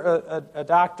sure a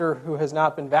doctor who has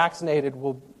not been vaccinated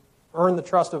will earn the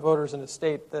trust of voters in a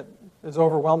state that is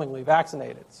overwhelmingly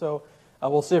vaccinated. So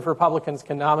we'll see if Republicans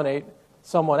can nominate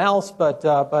someone else, but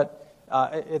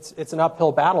it's an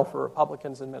uphill battle for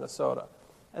Republicans in Minnesota.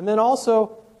 And then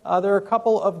also, there are a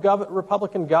couple of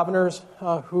Republican governors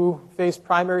who face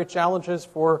primary challenges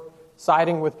for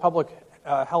siding with public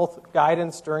health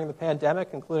guidance during the pandemic,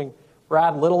 including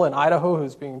Brad Little in Idaho,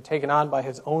 who's being taken on by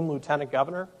his own lieutenant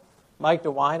governor, Mike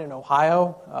DeWine in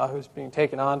Ohio, who's being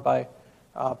taken on by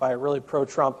a really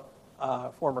pro-Trump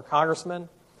former congressman.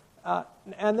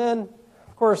 And then,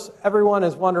 of course, everyone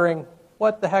is wondering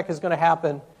what the heck is going to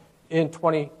happen in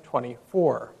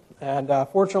 2024. And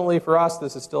fortunately for us,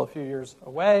 this is still a few years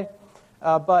away.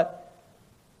 But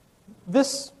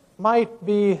this might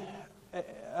be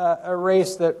a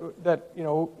race that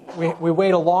we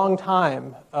wait a long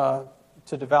time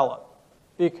to develop,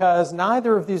 because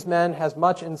neither of these men has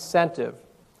much incentive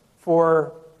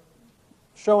for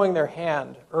showing their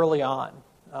hand early on.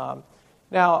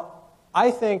 Now, I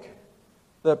think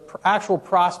the actual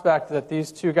prospect that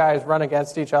these two guys run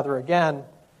against each other again,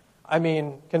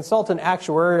 consult an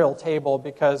actuarial table,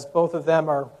 because both of them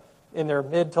are in their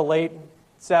mid to late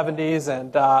 70s,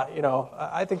 and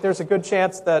I think there's a good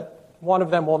chance that one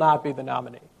of them will not be the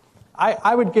nominee.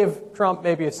 I would give Trump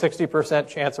maybe a 60%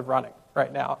 chance of running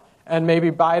right now, and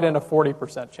maybe Biden a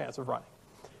 40% chance of running.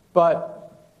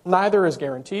 But neither is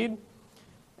guaranteed.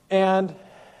 And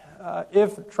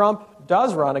if Trump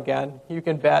does run again, you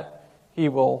can bet he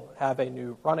will have a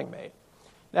new running mate.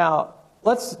 Now,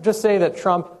 let's just say that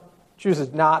Trump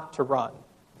chooses not to run.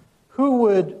 Who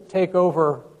would take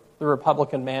over the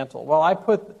Republican mantle? Well, I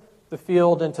put the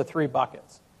field into three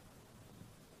buckets: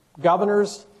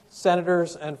 governors,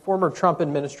 senators, and former Trump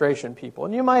administration people.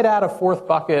 And you might add a fourth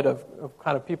bucket of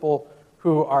kind of people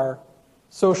who are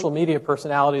social media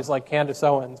personalities like Candace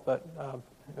Owens, but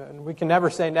and we can never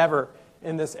say never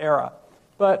in this era.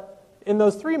 But in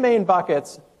those three main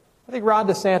buckets, I think Ron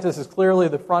DeSantis is clearly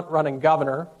the front-running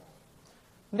governor.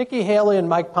 Nikki Haley and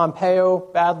Mike Pompeo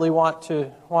badly want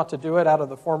to do it out of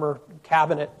the former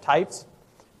cabinet types.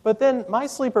 But then my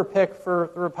sleeper pick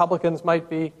for the Republicans might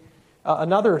be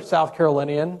another South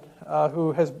Carolinian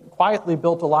who has quietly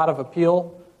built a lot of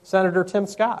appeal, Senator Tim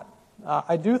Scott.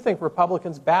 I do think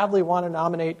Republicans badly want to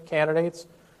nominate candidates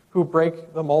who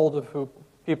break the mold of who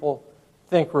people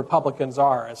think Republicans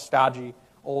are, as stodgy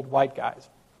old white guys.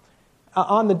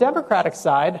 On the Democratic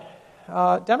side,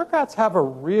 Democrats have a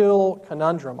real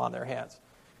conundrum on their hands.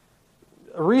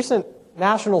 A recent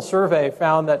national survey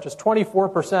found that just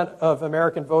 24% of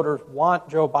American voters want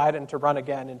Joe Biden to run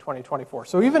again in 2024.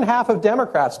 So even half of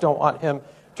Democrats don't want him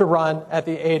to run at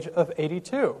the age of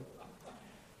 82.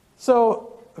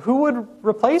 So who would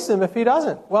replace him if he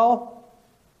doesn't? Well,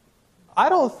 I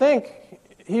don't think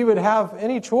he would have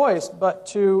any choice but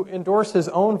to endorse his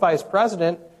own vice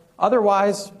president.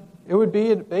 Otherwise, it would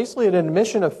be basically an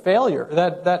admission of failure,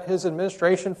 that his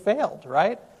administration failed,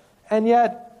 right? And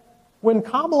yet, when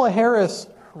Kamala Harris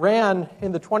ran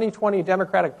in the 2020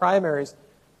 Democratic primaries,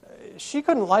 she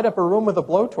couldn't light up a room with a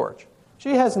blowtorch.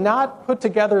 She has not put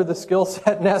together the skill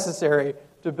set necessary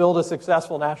to build a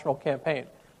successful national campaign.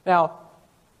 Now,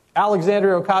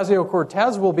 Alexandria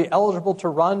Ocasio-Cortez will be eligible to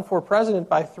run for president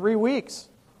by 3 weeks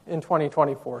in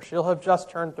 2024. She'll have just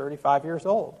turned 35 years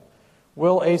old.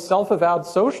 Will a self-avowed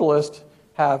socialist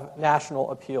have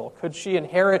national appeal? Could she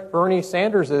inherit Bernie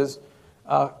Sanders'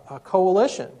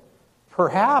 coalition?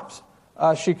 Perhaps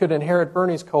she could inherit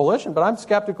Bernie's coalition, but I'm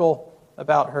skeptical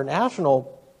about her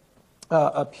national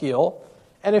appeal.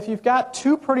 And if you've got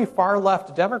two pretty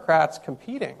far-left Democrats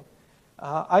competing,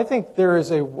 I think there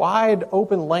is a wide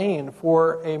open lane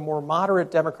for a more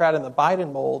moderate Democrat in the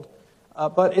Biden mold,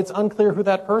 but it's unclear who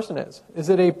that person is. Is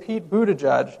it a Pete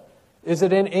Buttigieg? Is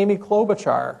it an Amy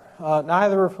Klobuchar,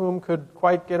 neither of whom could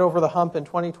quite get over the hump in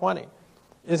 2020?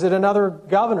 Is it another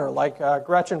governor like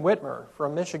Gretchen Whitmer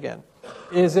from Michigan?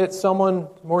 Is it someone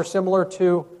more similar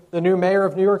to the new mayor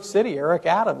of New York City, Eric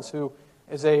Adams, who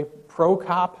is a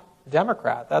pro-cop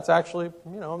Democrat. That's actually,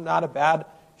 not a bad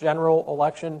general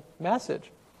election message.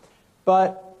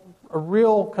 But a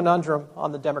real conundrum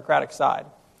on the Democratic side.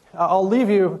 I'll leave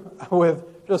you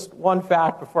with just one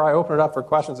fact before I open it up for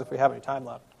questions if we have any time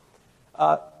left.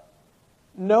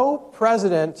 No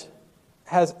president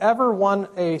has ever won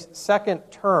a second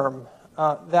term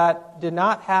that did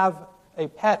not have a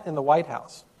pet in the White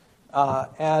House.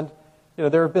 And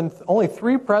there have been only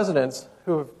 3 presidents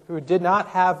who did not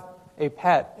have a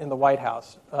pet in the White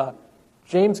House.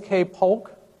 James K.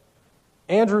 Polk,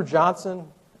 Andrew Johnson,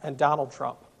 and Donald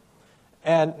Trump.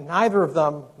 And neither of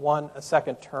them won a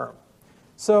second term.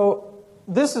 So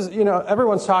this is,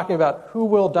 everyone's talking about who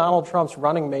will Donald Trump's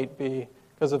running mate be,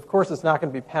 because of course it's not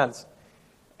going to be Pence.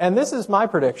 And this is my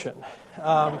prediction.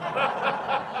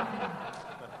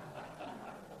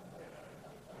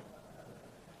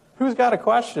 Who's got a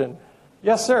question?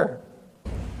 Yes, sir.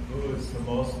 Who is the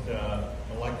most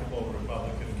electable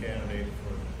Republican candidate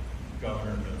for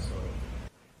governor of Minnesota?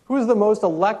 Who's the most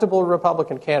electable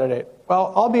Republican candidate?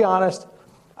 Well, I'll be honest,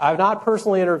 I've not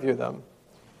personally interviewed them.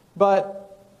 But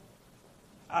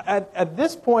at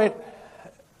this point,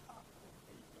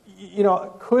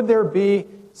 could there be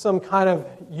some kind of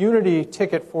unity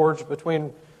ticket forged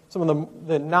between some of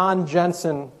the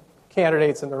non-Jensen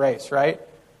candidates in the race, right?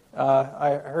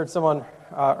 I heard someone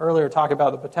earlier talk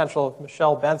about the potential of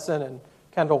Michelle Benson and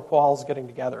Kendall Qualls getting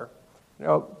together.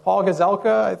 Paul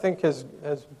Gazelka, I think, has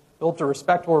built a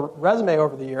respectable resume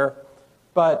over the year,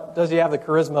 but does he have the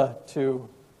charisma to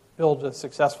build a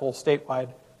successful statewide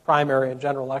primary and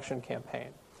general election campaign?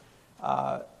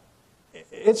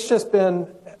 It's just been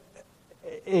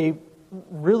a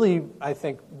really, I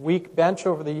think, weak bench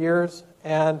over the years,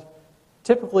 and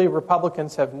typically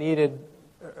Republicans have needed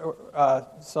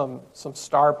some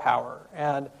star power.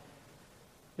 And,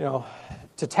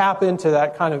 to tap into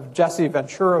that kind of Jesse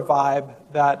Ventura vibe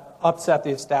that upset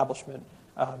the establishment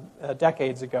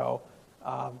decades ago,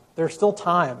 there's still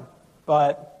time,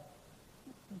 but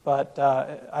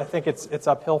I think it's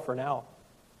uphill for now.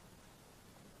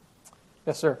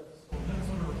 Yes, sir.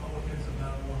 Minnesota Republicans have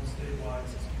not won statewide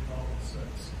since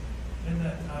 2006. In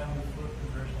that time, we flipped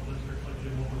congressional districts like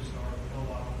Jim Oberstar, who held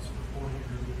office for 40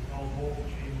 years. We held both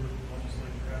chambers of the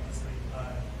legislature at the same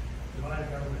time.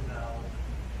 Divided government now.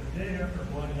 The day after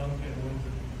Glenn Youngkin wins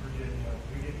in Virginia,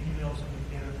 we get emails from the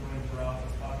candidate running for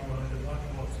office talking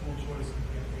about school choice and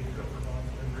campaign trip for months.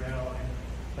 In reality,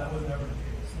 that was never the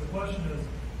case. So the question is,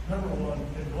 number one,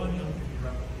 can Glenn Youngkin be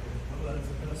replicated, whether that's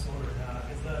in Minnesota or not?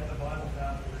 Is that a viable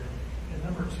pathway? And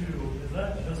number two, is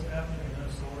that just happening in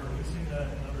Minnesota? We've seen that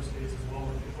in other states as well,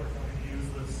 where people are trying to use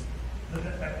this.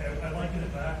 I liken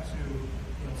it back to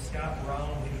Scott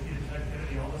Brown, he defeated Ted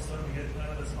Kennedy. All of a sudden, we get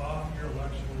kind of this off-year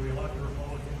election where we elect a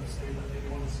Republican in the state that maybe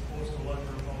wasn't supposed to elect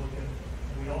a Republican,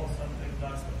 and we all of a sudden think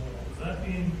that's the goal. Is that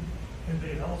being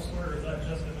conveyed elsewhere, or is that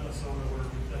just in Minnesota where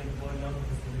we think Glenn Youngkin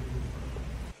is going to be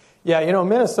moved? Yeah,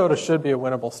 Minnesota should be a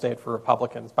winnable state for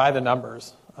Republicans by the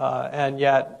numbers, and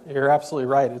yet you're absolutely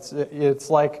right. It's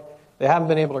like they haven't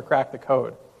been able to crack the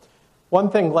code. One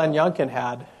thing Glenn Youngkin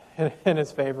had in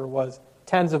his favor was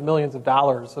tens of millions of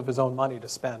dollars of his own money to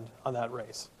spend on that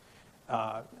race,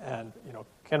 and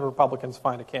can Republicans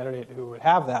find a candidate who would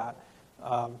have that?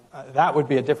 That would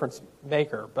be a difference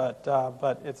maker,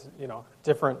 but it's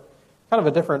different, kind of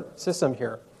a different system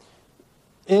here.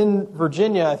 In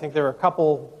Virginia, I think there were a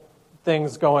couple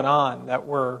things going on that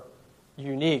were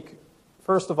unique.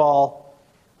 First of all,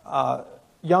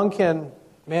 Youngkin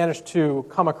managed to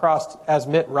come across as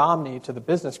Mitt Romney to the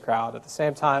business crowd. At the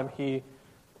same time, he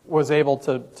was able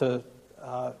to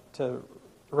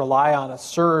rely on a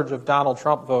surge of Donald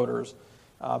Trump voters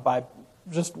by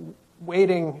just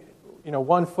wading,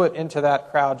 1 foot into that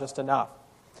crowd just enough.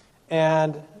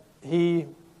 And he,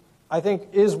 I think,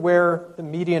 is where the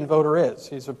median voter is.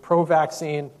 He's a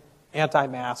pro-vaccine,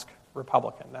 anti-mask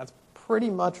Republican. That's pretty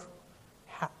much,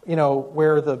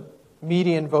 where the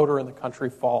median voter in the country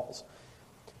falls.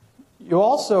 You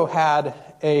also had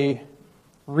a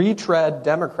retread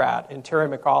Democrat in Terry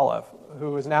McAuliffe,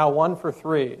 who is now 1 for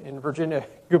 3 in Virginia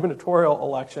gubernatorial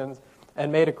elections,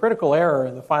 and made a critical error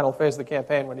in the final phase of the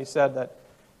campaign when he said that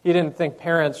he didn't think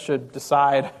parents should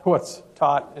decide what's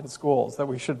taught in schools, that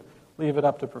we should leave it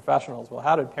up to professionals. Well,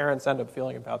 how did parents end up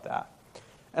feeling about that?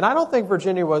 And I don't think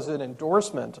Virginia was an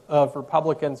endorsement of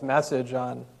Republicans' message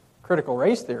on critical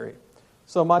race theory,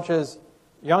 so much as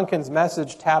Youngkin's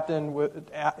message tapped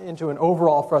into an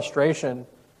overall frustration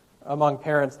among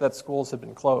parents that schools had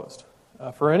been closed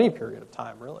for any period of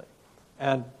time, really.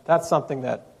 And that's something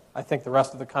that I think the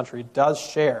rest of the country does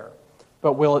share.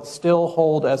 But will it still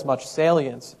hold as much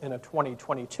salience in a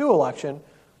 2022 election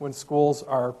when schools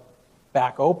are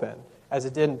back open as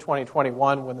it did in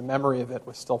 2021 when the memory of it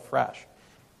was still fresh.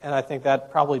 And I think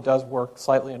that probably does work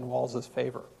slightly in Walz's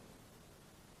favor.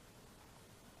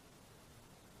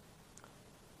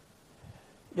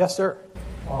 Yes, sir.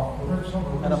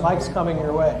 And a mic's coming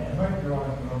your way. I might be wrong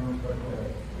in the numbers, but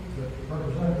the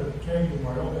Representative Cheney in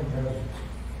Wyoming has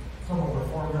some over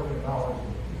 $4 million.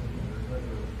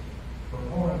 The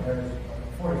proponent has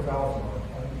 40,000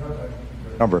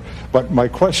 number. But my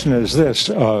question is this,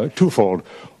 twofold.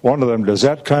 One of them, does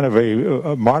that kind of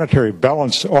a monetary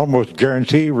balance almost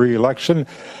guarantee re-election?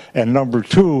 And number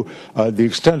two, the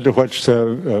extent to which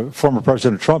former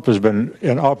President Trump has been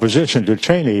in opposition to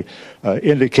Cheney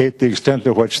indicate the extent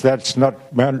to which that's not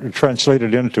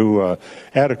translated into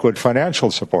adequate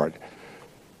financial support.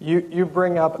 You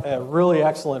bring up a really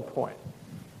excellent point.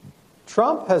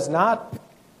 Trump has not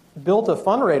built a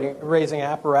fundraising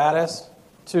apparatus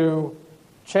to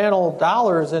channel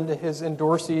dollars into his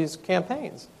endorsees'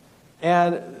 campaigns.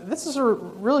 And this is a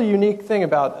really unique thing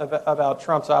about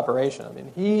Trump's operation. I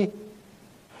mean,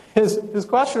 his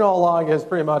question all along is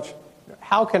pretty much,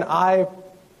 how can I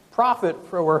profit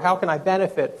or how can I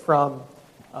benefit from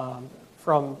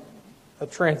a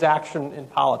transaction in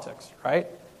politics, right?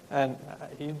 And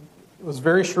he was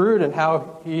very shrewd in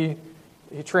how he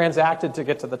transacted to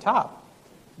get to the top.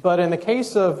 But in the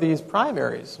case of these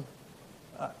primaries,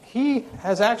 he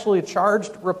has actually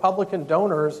charged Republican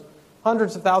donors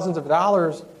hundreds of thousands of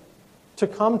dollars to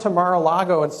come to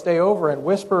Mar-a-Lago and stay over and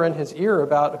whisper in his ear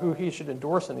about who he should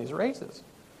endorse in these races.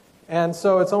 And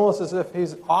so it's almost as if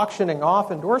he's auctioning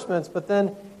off endorsements, but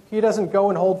then he doesn't go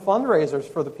and hold fundraisers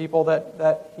for the people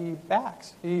that he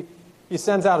backs. He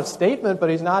sends out a statement, but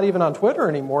he's not even on Twitter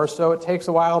anymore, so it takes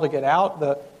a while to get out.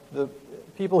 The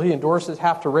people he endorses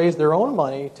have to raise their own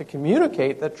money to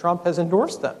communicate that Trump has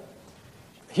endorsed them.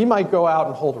 He might go out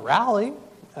and hold a rally,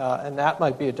 and that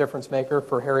might be a difference maker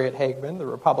for Harriet Hagman, the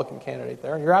Republican candidate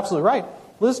there. And you're absolutely right.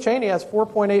 Liz Cheney has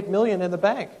 $4.8 million in the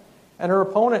bank, and her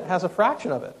opponent has a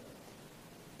fraction of it.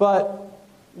 But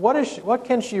what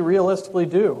can she realistically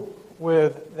do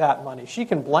with that money? She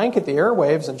can blanket the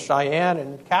airwaves in Cheyenne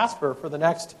and Casper for the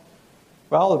next,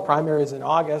 well, the primary is in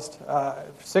August,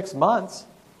 6 months.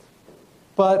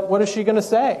 But what is she going to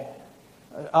say?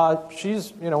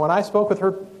 When I spoke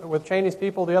with Cheney's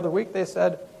people the other week, they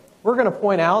said, we're going to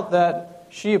point out that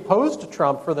she opposed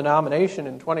Trump for the nomination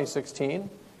in 2016,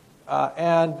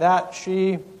 and that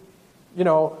she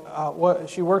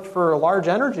worked for a large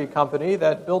energy company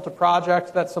that built a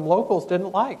project that some locals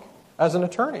didn't like as an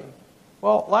attorney.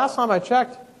 Well, last time I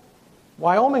checked,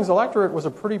 Wyoming's electorate was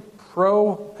a pretty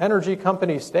pro-energy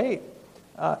company state,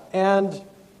 and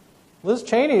Liz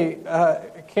Cheney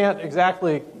can't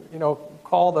exactly,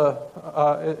 call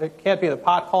it can't be the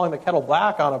pot calling the kettle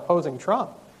black on opposing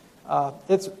Trump.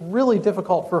 It's really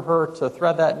difficult for her to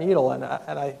thread that needle, and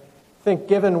I think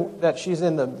given that she's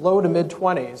in the low to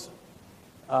mid-20s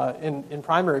in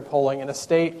primary polling in a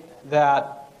state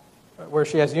where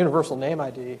she has universal name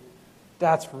ID,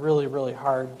 that's really, really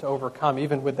hard to overcome,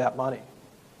 even with that money.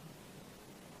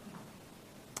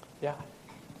 Yeah.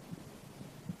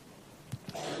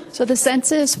 So the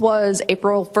census was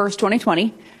April 1st,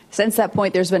 2020. Since that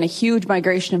point, there's been a huge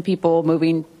migration of people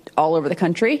moving all over the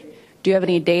country. Do you have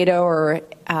any data or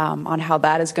on how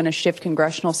that is going to shift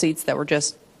congressional seats that were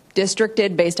just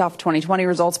districted based off 2020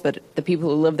 results, but the people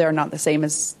who live there are not the same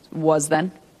as was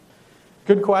then?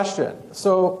 Good question.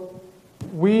 So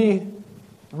we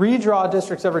redraw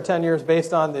districts every 10 years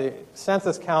based on the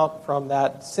census count from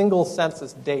that single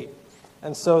census date.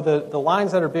 And so the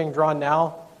lines that are being drawn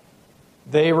now,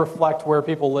 they reflect where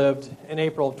people lived in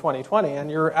April of 2020. And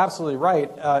you're absolutely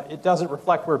right. It doesn't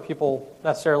reflect where people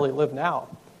necessarily live now.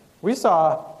 We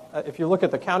saw, if you look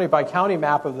at the county-by-county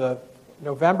map of the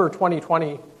November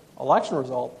 2020 election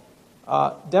result,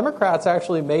 Democrats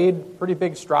actually made pretty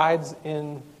big strides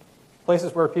in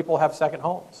places where people have second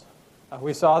homes.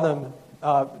 We saw them,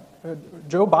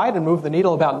 Joe Biden moved the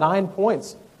needle about 9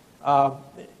 points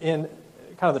in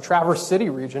kind of the Traverse City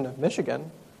region of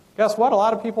Michigan. Guess what? A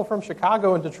lot of people from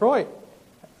Chicago and Detroit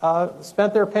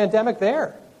spent their pandemic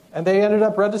there, and they ended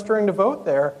up registering to vote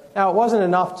there. Now, it wasn't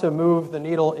enough to move the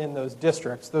needle in those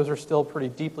districts. Those are still pretty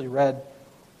deeply red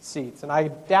seats. And I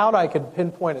doubt I could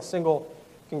pinpoint a single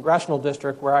congressional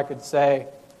district where I could say,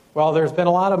 well, there's been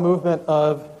a lot of movement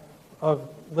of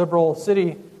liberal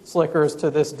city slickers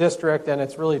to this district, and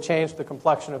it's really changed the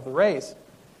complexion of the race.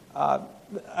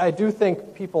 I do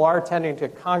think people are tending to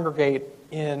congregate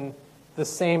in the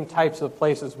same types of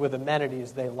places with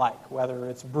amenities they like, whether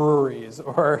it's breweries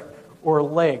or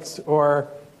lakes or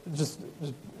just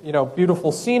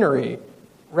beautiful scenery,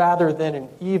 rather than an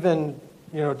even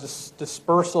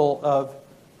dispersal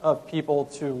of people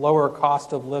to lower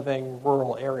cost of living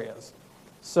rural areas.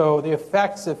 So the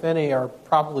effects, if any, are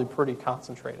probably pretty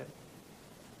concentrated.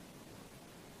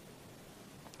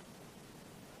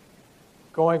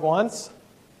 Going once?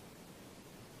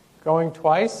 Going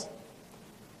twice?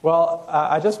 Well,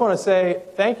 I just want to say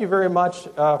thank you very much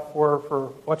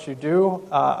for what you do.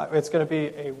 It's going to be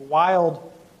a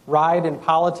wild ride in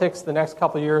politics the next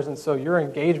couple of years, and so your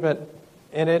engagement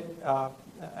in it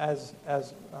as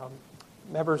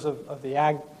members of the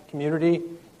ag community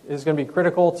is going to be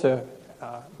critical to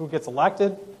who gets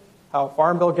elected, how a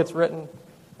farm bill gets written,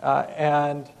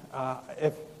 and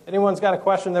if anyone's got a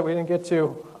question that we didn't get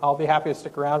to, I'll be happy to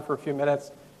stick around for a few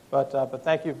minutes. But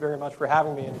thank you very much for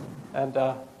having me, and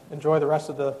enjoy the rest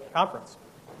of the conference.